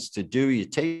things to do. You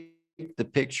take the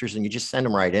pictures and you just send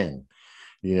them right in,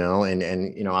 you know, and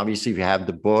you know, obviously if you have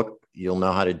the book, you'll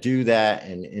know how to do that.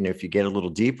 And if you get a little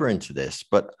deeper into this,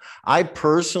 but I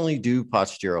personally do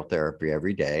postural therapy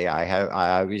every day.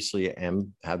 I obviously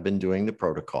have been doing the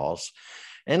protocols,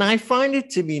 and I find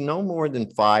it to be no more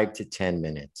than 5 to 10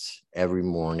 minutes every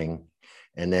morning.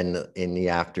 And then in the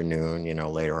afternoon, you know,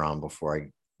 later on before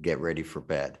I get ready for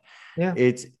bed. Yeah.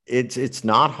 It's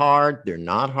not hard. They're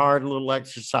not hard little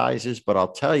exercises, but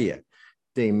I'll tell you,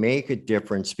 they make a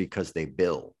difference because they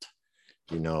build.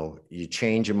 You know, you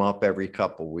change them up every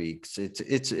couple of weeks.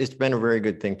 It's been a very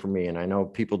good thing for me. And I know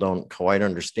people don't quite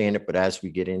understand it, but as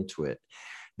we get into it,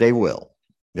 they will.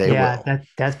 They will.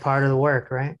 That's part of the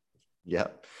work, right?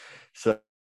 Yep. So,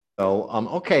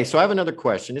 okay. So I have another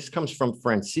question. This comes from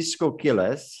Francisco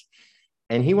Quiles,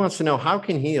 and he wants to know, how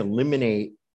can he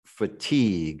eliminate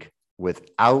fatigue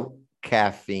without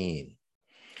caffeine?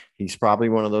 He's probably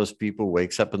one of those people who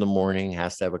wakes up in the morning,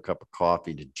 has to have a cup of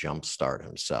coffee to jumpstart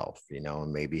himself, you know,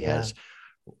 and maybe has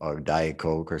a Diet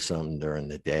Coke or something during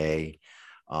the day.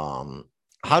 How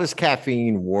does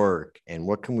caffeine work, and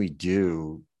what can we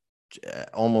do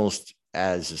almost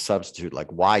as a substitute?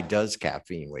 Like, why does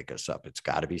caffeine wake us up? It's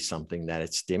got to be something that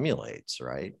it stimulates,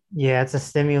 right? Yeah, it's a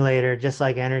stimulator, just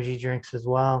like energy drinks as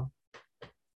well.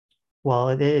 Well,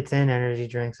 it's in energy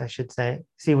drinks, I should say.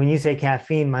 See, when you say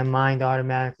caffeine, my mind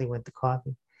automatically went to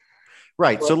coffee.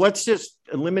 Right. So let's just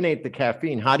eliminate the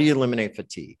caffeine. How do you eliminate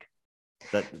fatigue?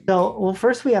 Well,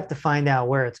 first we have to find out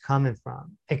where it's coming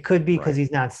from. It could be because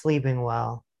he's not sleeping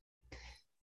well.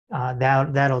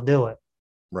 That'll do it.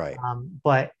 Right.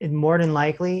 But more than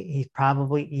likely, he's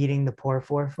probably eating the poor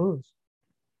 4 foods.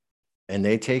 And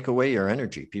they take away your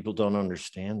energy. People don't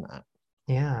understand that.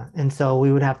 Yeah. And so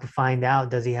we would have to find out,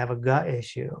 does he have a gut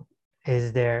issue?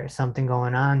 Is there something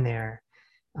going on there?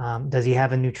 Does he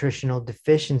have a nutritional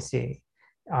deficiency?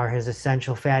 Are his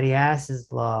essential fatty acids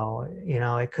low? You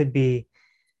know, it could be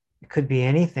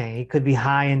anything. It could be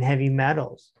high in heavy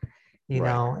metals, you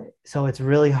know, so it's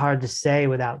really hard to say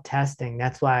without testing.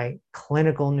 That's why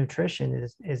clinical nutrition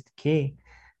is the key.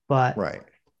 But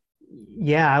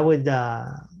yeah, I would,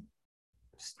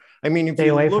 I mean, if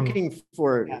you're looking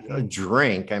for a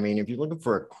drink, I mean, if you're looking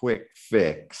for a quick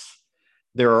fix,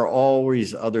 there are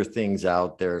always other things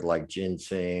out there like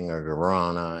ginseng or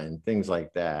guarana and things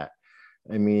like that.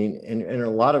 I mean, and a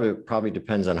lot of it probably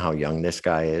depends on how young this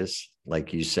guy is,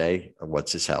 like you say, or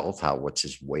what's his health, what's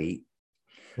his weight,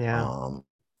 how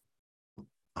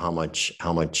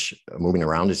much moving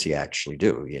around does he actually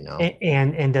do, you know?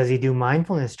 And does he do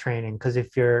mindfulness training? Because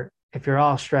if you're if you're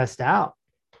all stressed out,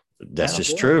 This is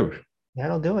do true.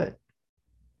 That'll do it.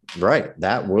 Right.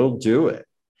 That will do it.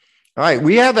 All right.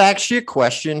 We have actually a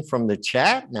question from the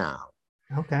chat now.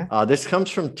 Okay. This comes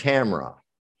from Tamara.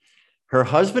 Her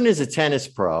husband is a tennis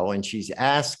pro, and she's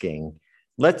asking,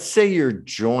 let's say your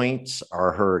joints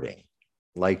are hurting,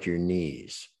 like your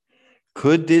knees.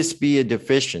 Could this be a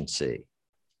deficiency?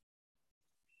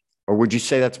 Or would you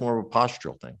say that's more of a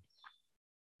postural thing?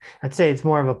 I'd say it's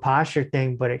more of a posture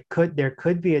thing, but there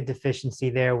could be a deficiency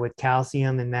there with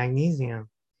calcium and magnesium.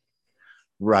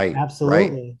 Right. Absolutely.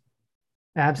 Right.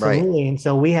 Absolutely. Right. And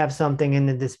so we have something in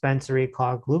the dispensary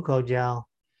called glucogel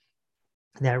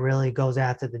that really goes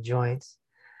after the joints,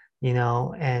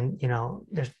 and,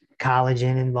 there's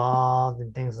collagen involved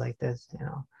and things like this,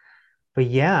 But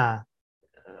yeah,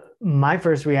 my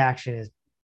first reaction is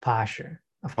posture.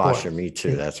 Of posture, course. Me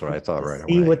too. That's what I thought right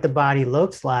away. See what the body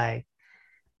looks like.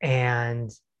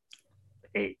 And,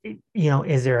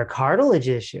 is there a cartilage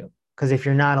issue? Because if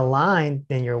you're not aligned,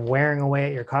 then you're wearing away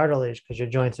at your cartilage because your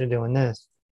joints are doing this.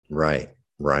 Right.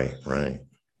 And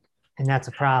that's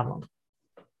a problem.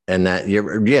 And that,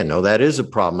 that is a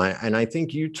problem. And I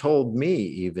think you told me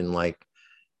even, like,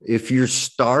 if you're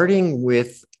starting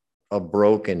with a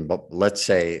broken, but let's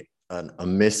say a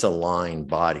misaligned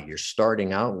body, you're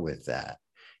starting out with that.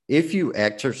 If you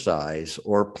exercise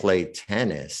or play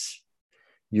tennis,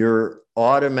 you're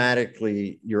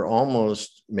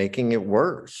almost making it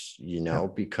worse,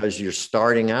 because you're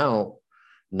starting out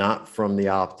not from the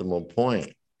optimal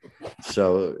point.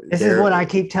 So this is what I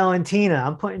keep telling Tina.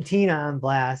 I'm putting Tina on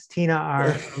blast. Tina,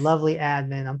 our lovely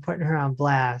admin, I'm putting her on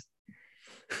blast.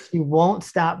 She won't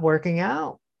stop working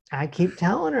out. I keep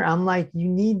telling her, I'm like, you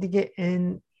need to get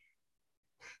in.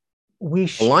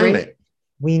 Alignment.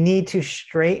 We need to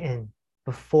straighten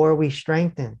before we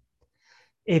strengthen.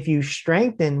 If you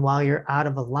strengthen while you're out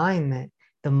of alignment,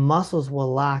 the muscles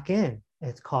will lock in.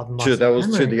 It's called muscle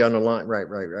memory. To the underlying.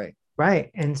 Right.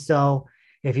 Right. And so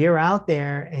if you're out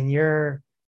there and you're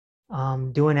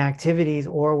doing activities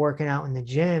or working out in the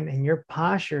gym and your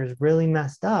posture is really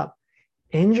messed up,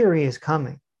 injury is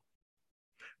coming.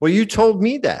 Well, you told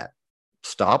me that.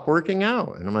 Stop working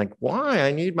out. And I'm like, why?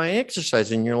 I need my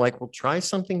exercise. And you're like, well, try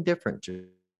something different.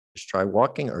 Just try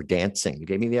walking or dancing. You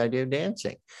gave me the idea of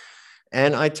dancing.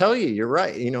 And I tell you, you're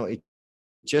right. It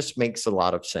just makes a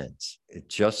lot of sense. It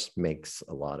just makes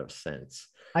a lot of sense.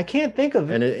 I can't think of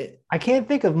I can't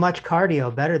think of much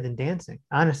cardio better than dancing,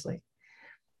 honestly.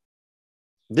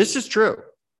 This is true.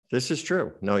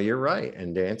 No, you're right.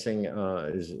 And dancing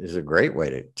is a great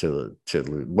way to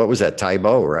what was that,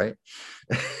 Taebo, right?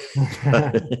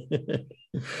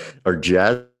 Or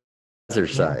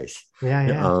jazzercise.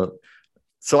 Yeah.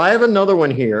 So I have another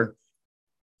one here.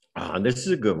 This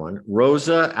is a good one.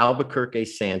 Rosa Albuquerque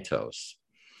Santos.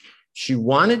 She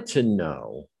wanted to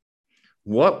know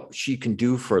what she can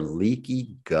do for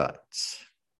leaky guts.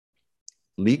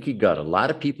 Leaky gut. A lot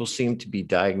of people seem to be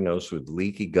diagnosed with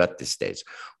leaky gut these days.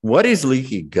 What is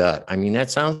leaky gut? I mean,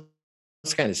 that sounds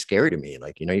kind of scary to me.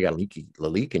 Like, you got a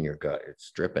leak in your gut.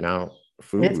 It's dripping out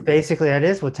food. It's basically, that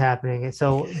is what's happening. And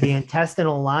so the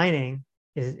intestinal lining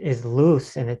is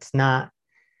loose, and it's not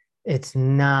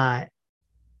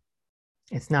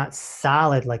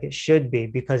solid like it should be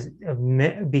because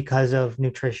of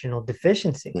nutritional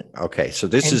deficiency. Okay, so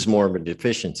this is more of a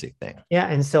deficiency thing. Yeah,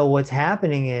 and so what's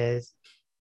happening is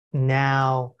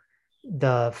now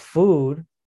the food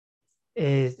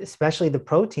is, especially the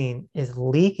protein, is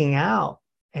leaking out,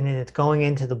 and then it's going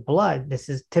into the blood. This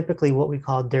is typically what we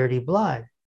call dirty blood.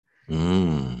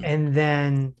 And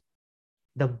then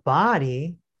the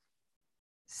body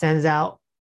sends out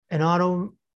an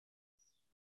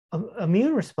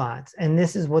immune response. And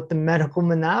this is what the medical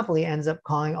monopoly ends up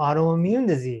calling autoimmune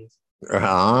disease.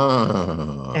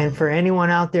 And for anyone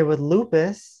out there with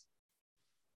lupus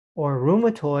or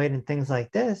rheumatoid and things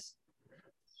like this,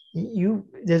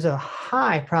 there's a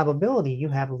high probability you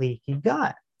have leaky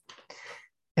gut.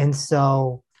 And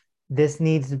so this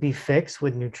needs to be fixed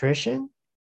with nutrition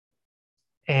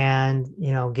and,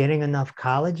 getting enough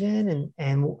collagen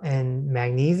and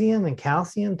magnesium and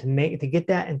calcium to get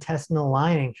that intestinal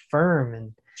lining firm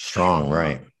and strong.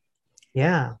 Right.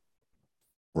 Yeah.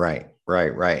 Right.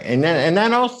 And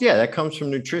then also, that comes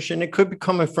from nutrition. It could be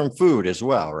coming from food as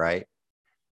well, right?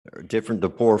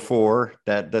 The poor four,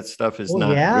 that stuff is not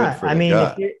good for the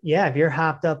gut. If you're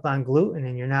hopped up on gluten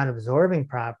and you're not absorbing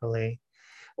properly,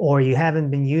 or you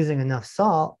haven't been using enough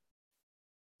salt,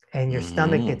 and your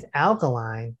stomach gets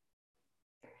alkaline.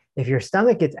 If your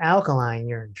stomach gets alkaline,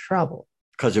 you're in trouble.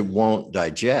 Because it won't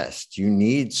digest. You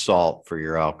need salt for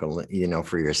your alkaline,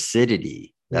 for your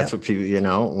acidity. That's what people,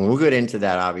 and we'll get into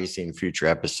that obviously in future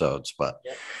episodes, but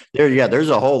Yep. there's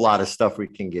a whole lot of stuff we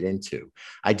can get into.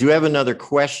 I do have another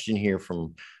question here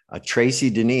from Tracy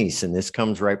Denise, and this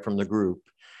comes right from the group.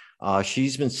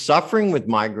 She's been suffering with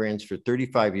migraines for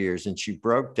 35 years, and she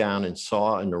broke down and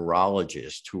saw a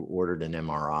neurologist who ordered an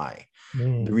MRI.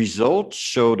 The results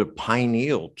showed a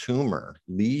pineal tumor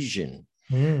lesion.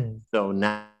 So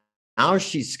now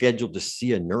she's scheduled to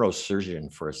see a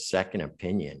neurosurgeon for a second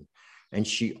opinion. And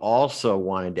she also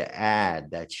wanted to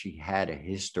add that she had a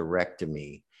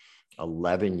hysterectomy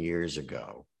 11 years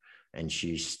ago, and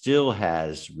she still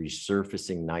has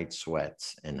resurfacing night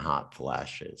sweats and hot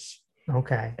flashes.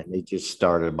 Okay. And they just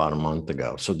started about a month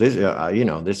ago. So this,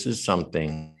 this is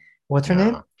something. What's her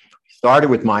name? Started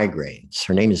with migraines.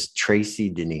 Her name is Tracy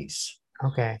Denise.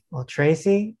 Okay. Well,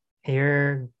 Tracy,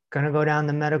 you're going to go down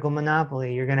the medical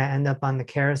monopoly. You're going to end up on the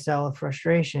carousel of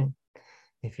frustration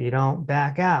if you don't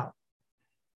back out.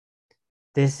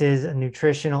 This is a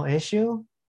nutritional issue,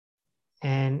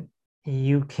 and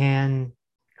you can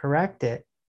correct it,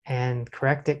 and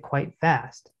correct it quite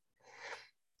fast.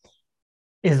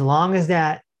 As long as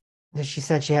she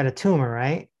said she had a tumor,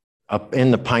 right? Up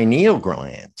in the pineal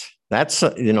gland. That's,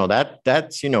 we know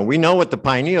what the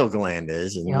pineal gland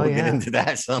is, and we'll get into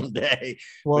that someday.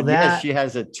 Well, but yes, she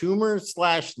has a tumor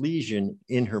 / lesion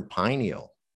in her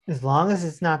pineal. As long as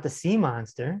it's not the sea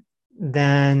monster,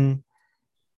 then,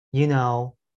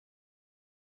 that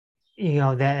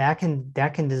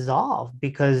can dissolve,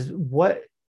 because what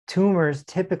tumors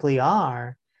typically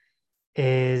are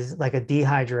is like a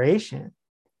dehydration.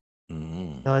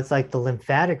 So it's like the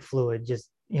lymphatic fluid just,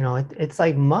 it's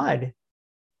like mud.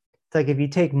 It's like if you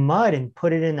take mud and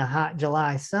put it in the hot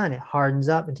July sun, it hardens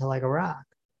up into like a rock.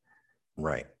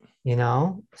 Right.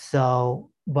 So,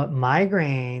 but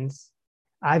migraines,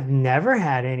 I've never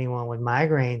had anyone with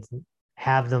migraines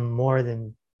have them more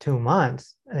than 2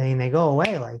 months. I mean, they go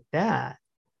away like that.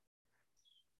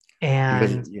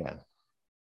 And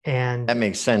that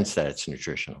makes sense that it's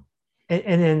nutritional.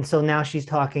 And then so now she's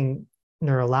talking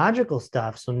neurological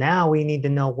stuff. So now we need to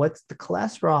know, what's the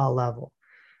cholesterol level?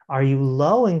 Are you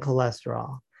low in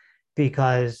cholesterol?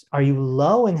 Because are you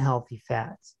low in healthy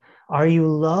fats? Are you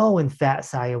low in fat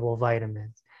soluble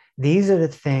vitamins? These are the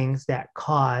things that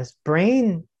cause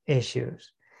brain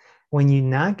issues. When you're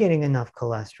not getting enough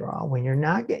cholesterol, when you're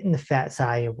not getting the fat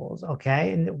solubles,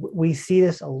 okay? And we see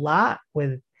this a lot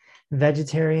with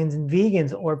vegetarians and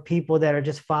vegans, or people that are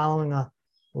just following a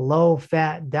low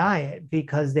fat diet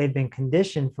because they've been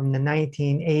conditioned from the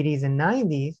 1980s and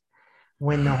 90s,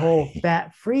 when the whole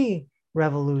fat free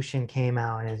revolution came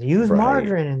out, and use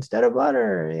margarine instead of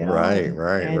butter,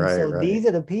 So these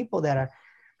are the people that are,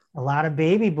 a lot of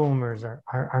baby boomers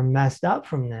are messed up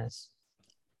from this.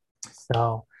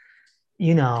 So,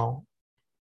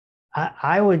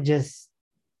 I would just,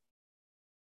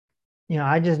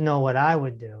 I just know what I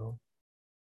would do.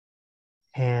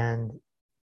 And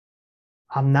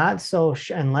I'm not so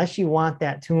sure, unless you want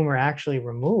that tumor actually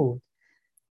removed,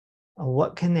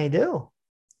 what can they do?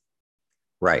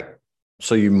 Right.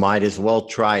 So you might as well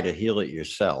try to heal it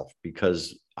yourself,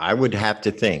 because I would have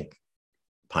to think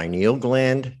pineal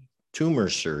gland tumor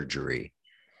surgery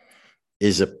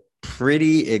is a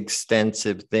pretty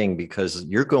extensive thing, because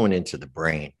you're going into the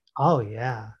brain. Oh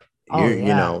yeah.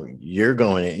 You're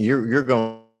going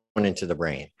into the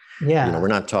brain. Yeah. We're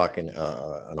not talking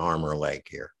an arm or a leg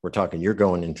here. We're talking, you're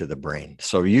going into the brain.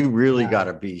 So you really got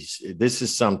to this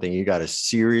is something you got to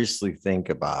seriously think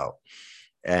about.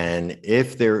 And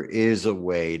if there is a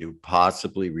way to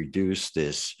possibly reduce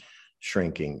this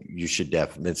shrinking, you should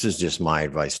definitely, this is just my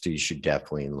advice to you, should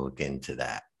definitely look into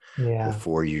that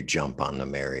before you jump on the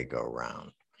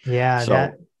merry-go-round. Yeah.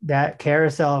 So, that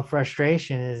carousel of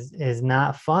frustration is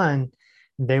not fun.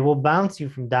 They will bounce you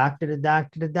from doctor to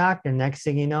doctor to doctor. Next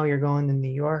thing you know, you're going to New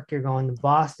York, you're going to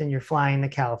Boston, you're flying to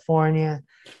California.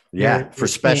 For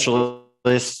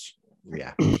specialists.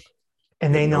 Yeah.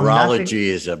 And they know neurology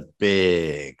is a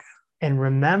big. And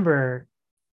remember,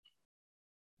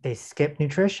 they skip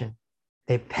nutrition.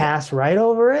 They pass right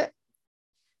over it,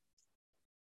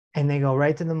 and they go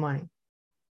right to the money.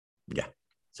 Yeah.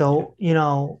 So,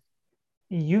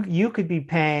 you could be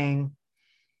paying,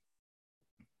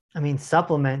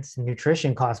 supplements and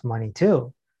nutrition cost money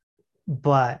too,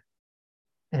 and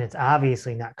it's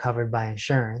obviously not covered by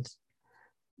insurance,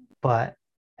 but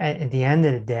at the end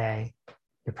of the day,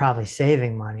 you're probably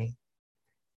saving money,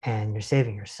 and you're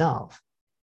saving yourself.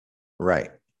 Right.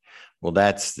 Well,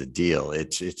 that's the deal.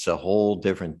 It's a whole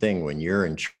different thing when you're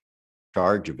in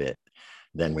charge of it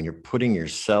than when you're putting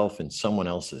yourself in someone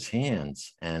else's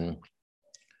hands, and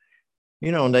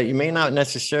that you may not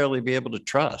necessarily be able to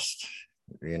trust.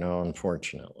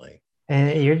 unfortunately.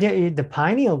 And the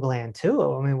pineal gland too.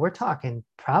 I mean, we're talking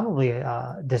probably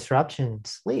disruption in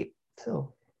sleep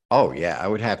too. Oh, yeah. I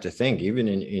would have to think, even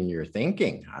in your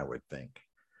thinking, I would think.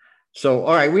 So,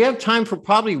 all right, we have time for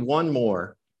probably one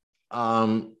more.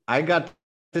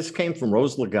 This came from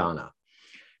Rose Lagana.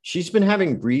 She's been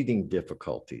having breathing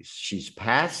difficulties. She's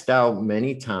passed out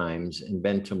many times and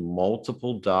been to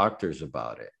multiple doctors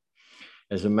about it.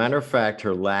 As a matter of fact,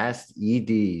 her last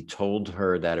ED told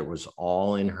her that it was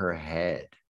all in her head.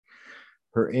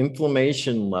 Her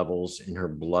inflammation levels in her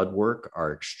blood work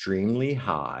are extremely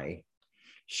high.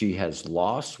 She has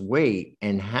lost weight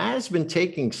and has been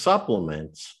taking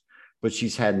supplements, but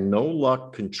she's had no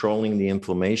luck controlling the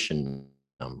inflammation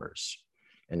numbers.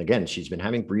 And again, she's been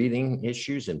having breathing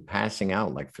issues and passing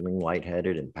out, like feeling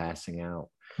lightheaded and passing out.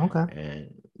 Okay.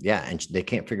 And yeah, and they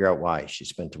can't figure out why.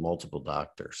 She's been to multiple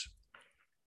doctors.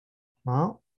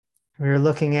 Well, if we're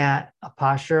looking at a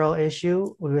postural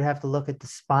issue, we would have to look at the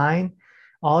spine.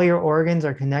 All your organs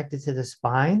are connected to the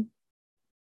spine.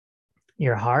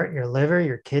 Your heart, your liver,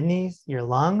 your kidneys, your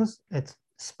lungs. It's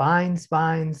spine,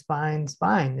 spine, spine,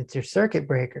 spine. It's your circuit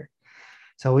breaker.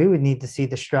 So we would need to see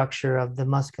the structure of the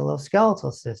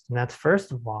musculoskeletal system. That's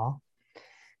first of all.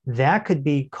 That could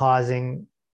be causing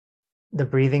the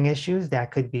breathing issues. That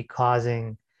could be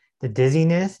causing the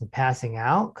dizziness and passing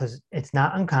out, because it's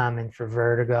not uncommon for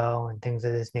vertigo and things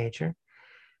of this nature.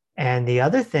 And the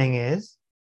other thing is,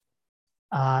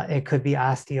 it could be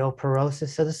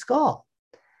osteoporosis of the skull.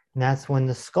 And that's when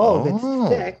the skull gets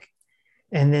thick,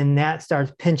 and then that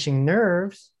starts pinching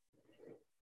nerves.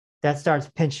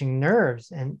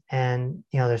 And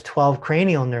there's 12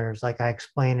 cranial nerves, like I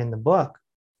explain in the book.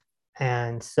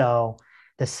 And so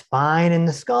the spine and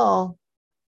the skull,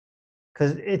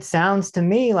 because it sounds to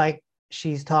me like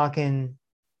she's talking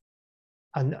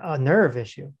a nerve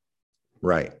issue.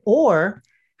 Right. Or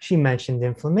she mentioned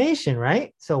inflammation,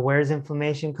 right? So where does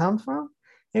inflammation come from?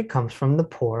 It comes from the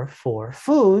poor four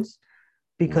foods,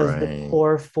 because the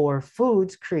poor four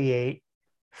foods create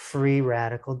free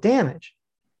radical damage.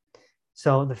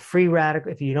 So the free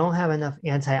radical, if you don't have enough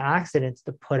antioxidants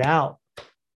to put out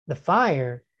the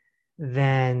fire,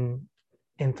 then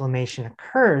inflammation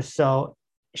occurs. So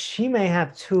she may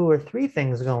have 2 or 3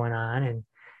 things going on, and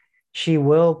she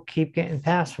will keep getting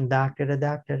passed from doctor to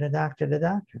doctor to doctor to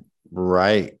doctor.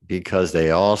 Right, because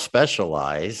they all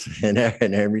specialize in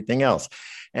everything else.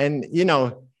 And,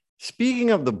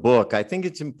 speaking of the book, I think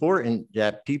it's important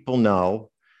that people know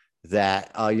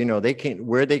that, they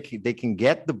can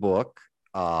get the book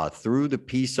through the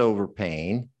Peace Over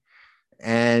Pain.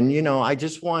 And, I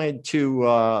just wanted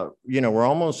to, we're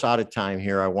almost out of time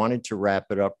here. I wanted to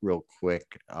wrap it up real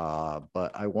quick,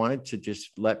 but I wanted to just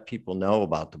let people know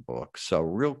about the book. So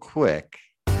real quick.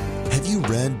 Have you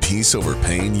read Peace Over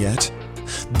Pain yet?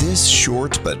 This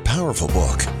short but powerful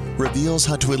book reveals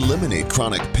how to eliminate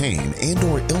chronic pain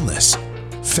and/or illness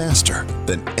faster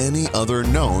than any other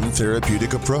known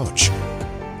therapeutic approach.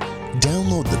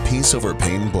 Download the Peace Over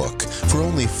Pain book for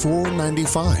only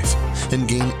 $4.95 and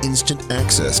gain instant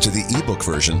access to the ebook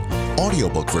version,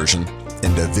 audiobook version,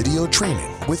 and a video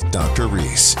training with Dr.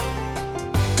 Reese.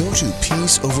 Go to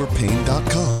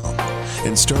peaceoverpain.com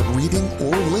and start reading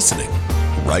or listening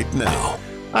right now.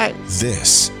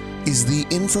 This is the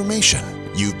information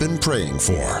you've been praying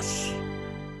for.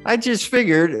 I just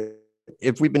figured,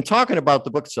 if we've been talking about the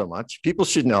book so much, people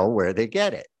should know where they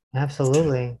get it.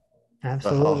 Absolutely.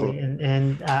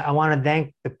 And I want to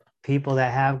thank the people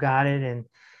that have got it and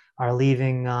are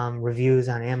leaving reviews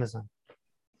on Amazon.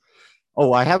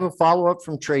 Oh, I have a follow-up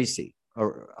from Tracy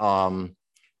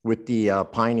with the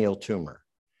pineal tumor.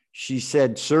 She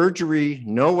said surgery,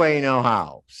 no way, no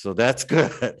how. So that's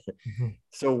good. Mm-hmm.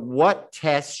 So what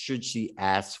tests should she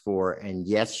ask for? And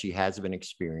yes, she has been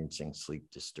experiencing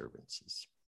sleep disturbances.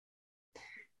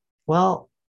 Well,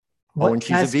 what and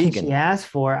she's a vegan. Can she ask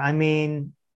for? I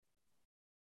mean,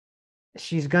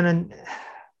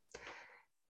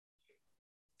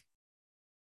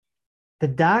 the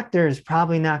doctor is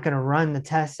probably not going to run the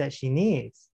tests that she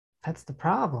needs. That's the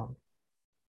problem.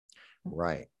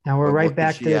 Right. Now we're right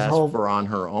back to this whole for on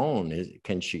her own.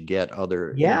 Can she get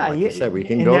other? Yeah, like you said, we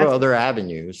can go to other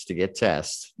avenues to get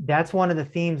tests. That's one of the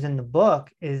themes in the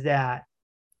book, is that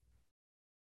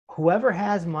whoever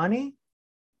has money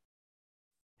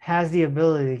has the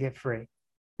ability to get free.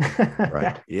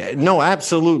 Right. Yeah. No,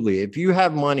 absolutely. If you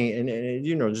have money, and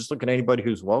just look at anybody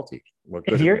who's wealthy. What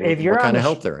kind of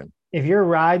health they're in. If you're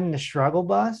riding the struggle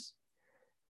bus,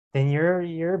 then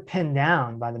you're pinned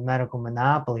down by the medical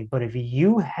monopoly. But if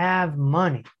you have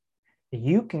money,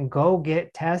 you can go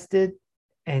get tested,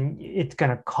 and it's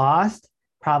going to cost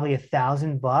probably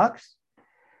 $1,000,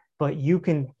 but you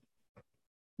can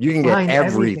get find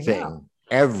everything.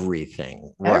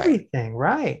 Everything. Right. Everything.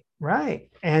 Right.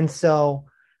 And so,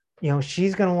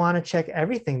 she's going to want to check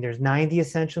everything. There's 90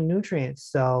 essential nutrients.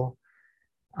 So,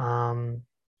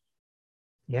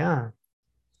 yeah.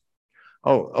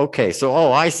 Oh, okay.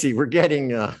 So, I see. We're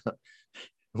getting, I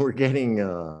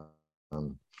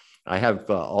have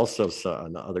also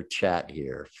another chat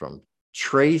here from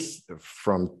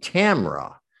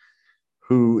Tamra,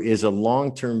 who is a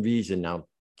long-term vegan. Now,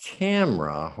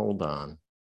 Tamra, hold on.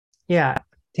 Yeah.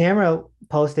 Tamra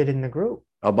posted in the group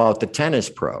about the tennis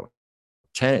pro.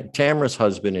 Tamara's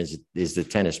husband is the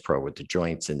tennis pro with the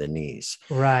joints in the knees.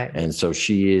 Right. And so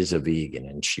she is a vegan,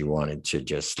 and she wanted to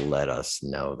just let us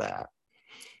know that.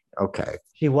 Okay.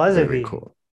 She was Very a vegan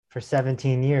cool. For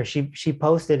 17 years. She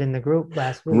posted in the group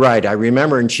last week. Right. I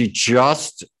remember. And she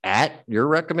just, at your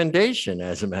recommendation,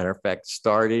 as a matter of fact,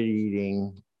 started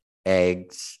eating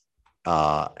eggs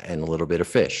and a little bit of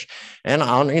fish. And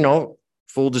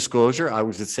full disclosure, I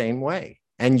was the same way.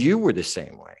 And you were the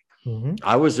same way. Mm-hmm.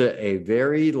 I was a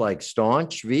very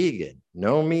staunch vegan,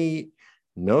 no meat,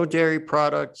 no dairy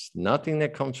products, nothing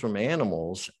that comes from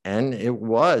animals. And it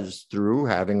was through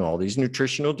having all these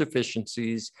nutritional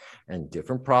deficiencies and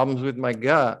different problems with my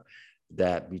gut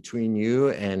that between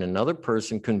you and another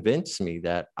person convinced me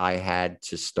that I had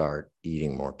to start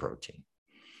eating more protein.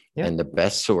 Yep. And the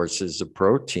best sources of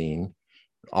protein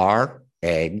are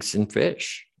eggs and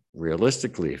fish.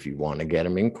 Realistically, if you want to get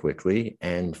them in quickly.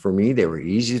 And for me, they were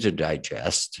easy to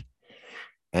digest.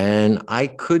 And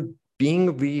being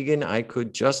a vegan, I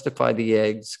could justify the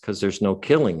eggs because there's no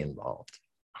killing involved.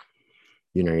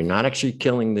 You're not actually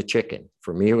killing the chicken.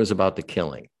 For me, it was about the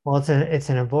killing. Well, it's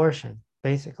an abortion,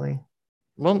 basically.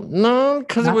 Well, no,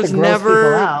 because it was never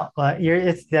people out, but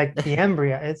it's like the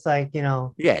embryo. It's like,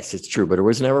 Yes, it's true, but it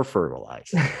was never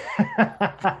fertilized.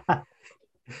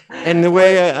 And the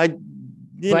way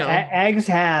eggs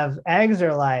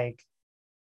are like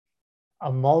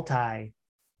a multivitamin.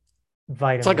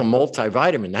 It's like a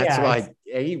multivitamin. That's why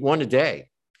I eat one a day.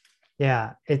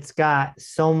 Yeah, it's got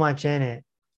so much in it.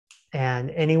 And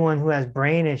anyone who has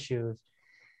brain issues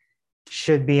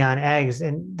should be on eggs.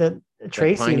 And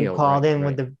Tracy who called in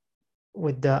with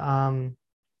the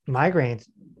migraines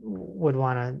would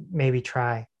want to maybe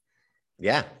try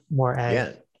more eggs.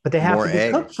 Yeah. But they have to be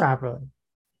cooked properly.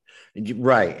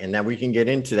 Right. And now we can get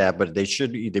into that, but they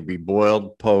should either be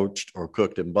boiled, poached, or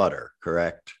cooked in butter,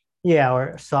 correct? Yeah,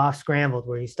 or soft scrambled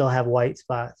where you still have white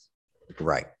spots.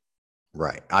 Right.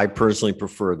 I personally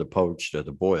prefer the poached or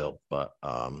the boiled, but,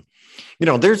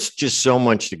 there's just so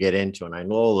much to get into. And I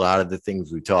know a lot of the things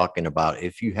we're talking about,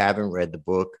 if you haven't read the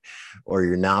book or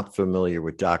you're not familiar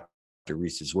with Dr.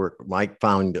 Reese's work, Mike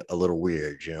found a little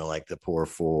weird, like the Pour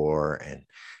Four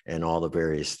and all the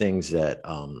various things that,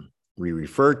 we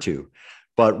refer to,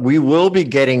 but we will be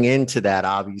getting into that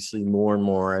obviously more and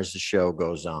more as the show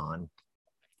goes on,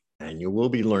 and you will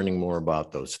be learning more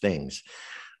about those things.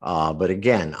 But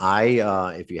again,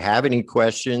 if you have any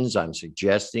questions, I'm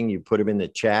suggesting you put them in the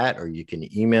chat or you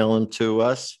can email them to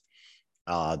us.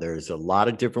 There's a lot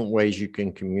of different ways you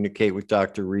can communicate with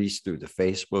Dr. Reese through the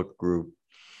Facebook group.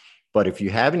 But if you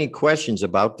have any questions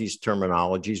about these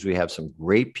terminologies, we have some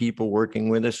great people working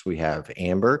with us. We have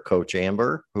Amber, Coach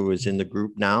Amber, who is in the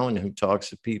group now and who talks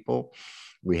to people.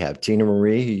 We have Tina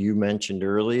Marie, who you mentioned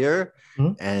earlier.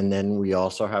 Mm-hmm. And then we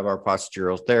also have our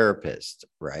postural therapist,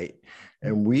 right?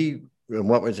 And we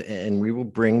will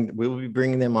be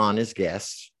bringing them on as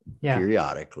guests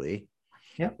periodically.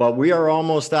 Yeah. But we are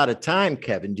almost out of time,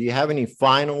 Kevin. Do you have any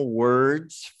final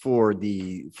words for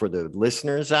the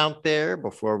listeners out there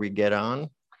before we get on?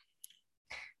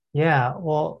 Yeah,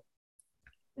 well,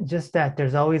 just that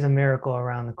there's always a miracle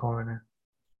around the corner.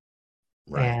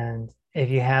 Right. And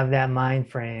if you have that mind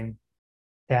frame,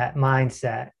 that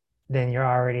mindset, then you're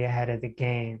already ahead of the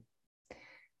game.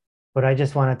 But I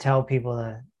just want to tell people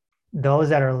that those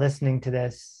that are listening to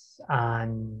this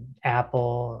on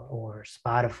Apple or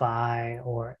Spotify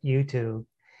or YouTube,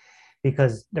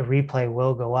 because the replay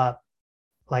will go up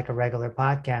like a regular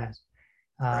podcast.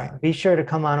 Be sure to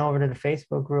come on over to the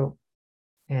Facebook group,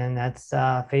 and that's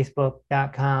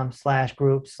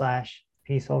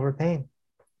facebook.com/group/peaceoverpain.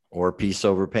 Or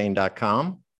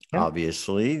peaceoverpain.com. Yep.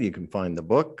 Obviously, you can find the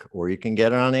book, or you can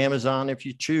get it on Amazon if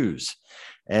you choose.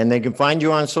 And they can find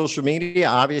you on social media,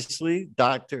 obviously,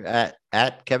 at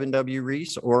Kevin W.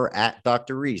 Reese or at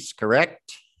Dr. Reese,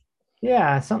 correct?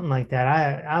 Yeah, something like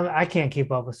that. I can't keep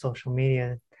up with social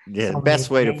media. Yeah, the best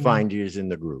way to find you is in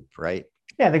the group, right?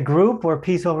 Yeah, the group or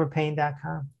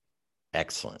peaceoverpain.com.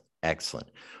 Excellent.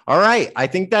 All right. I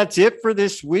think that's it for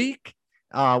this week.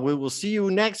 We will see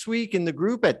you next week in the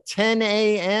group at 10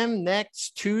 a.m.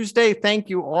 next Tuesday. Thank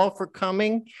you all for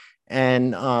coming.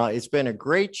 And it's been a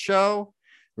great show.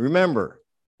 Remember,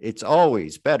 it's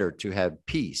always better to have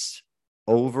peace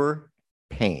over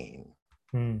pain.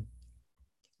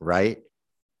 Right?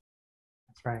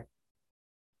 That's right.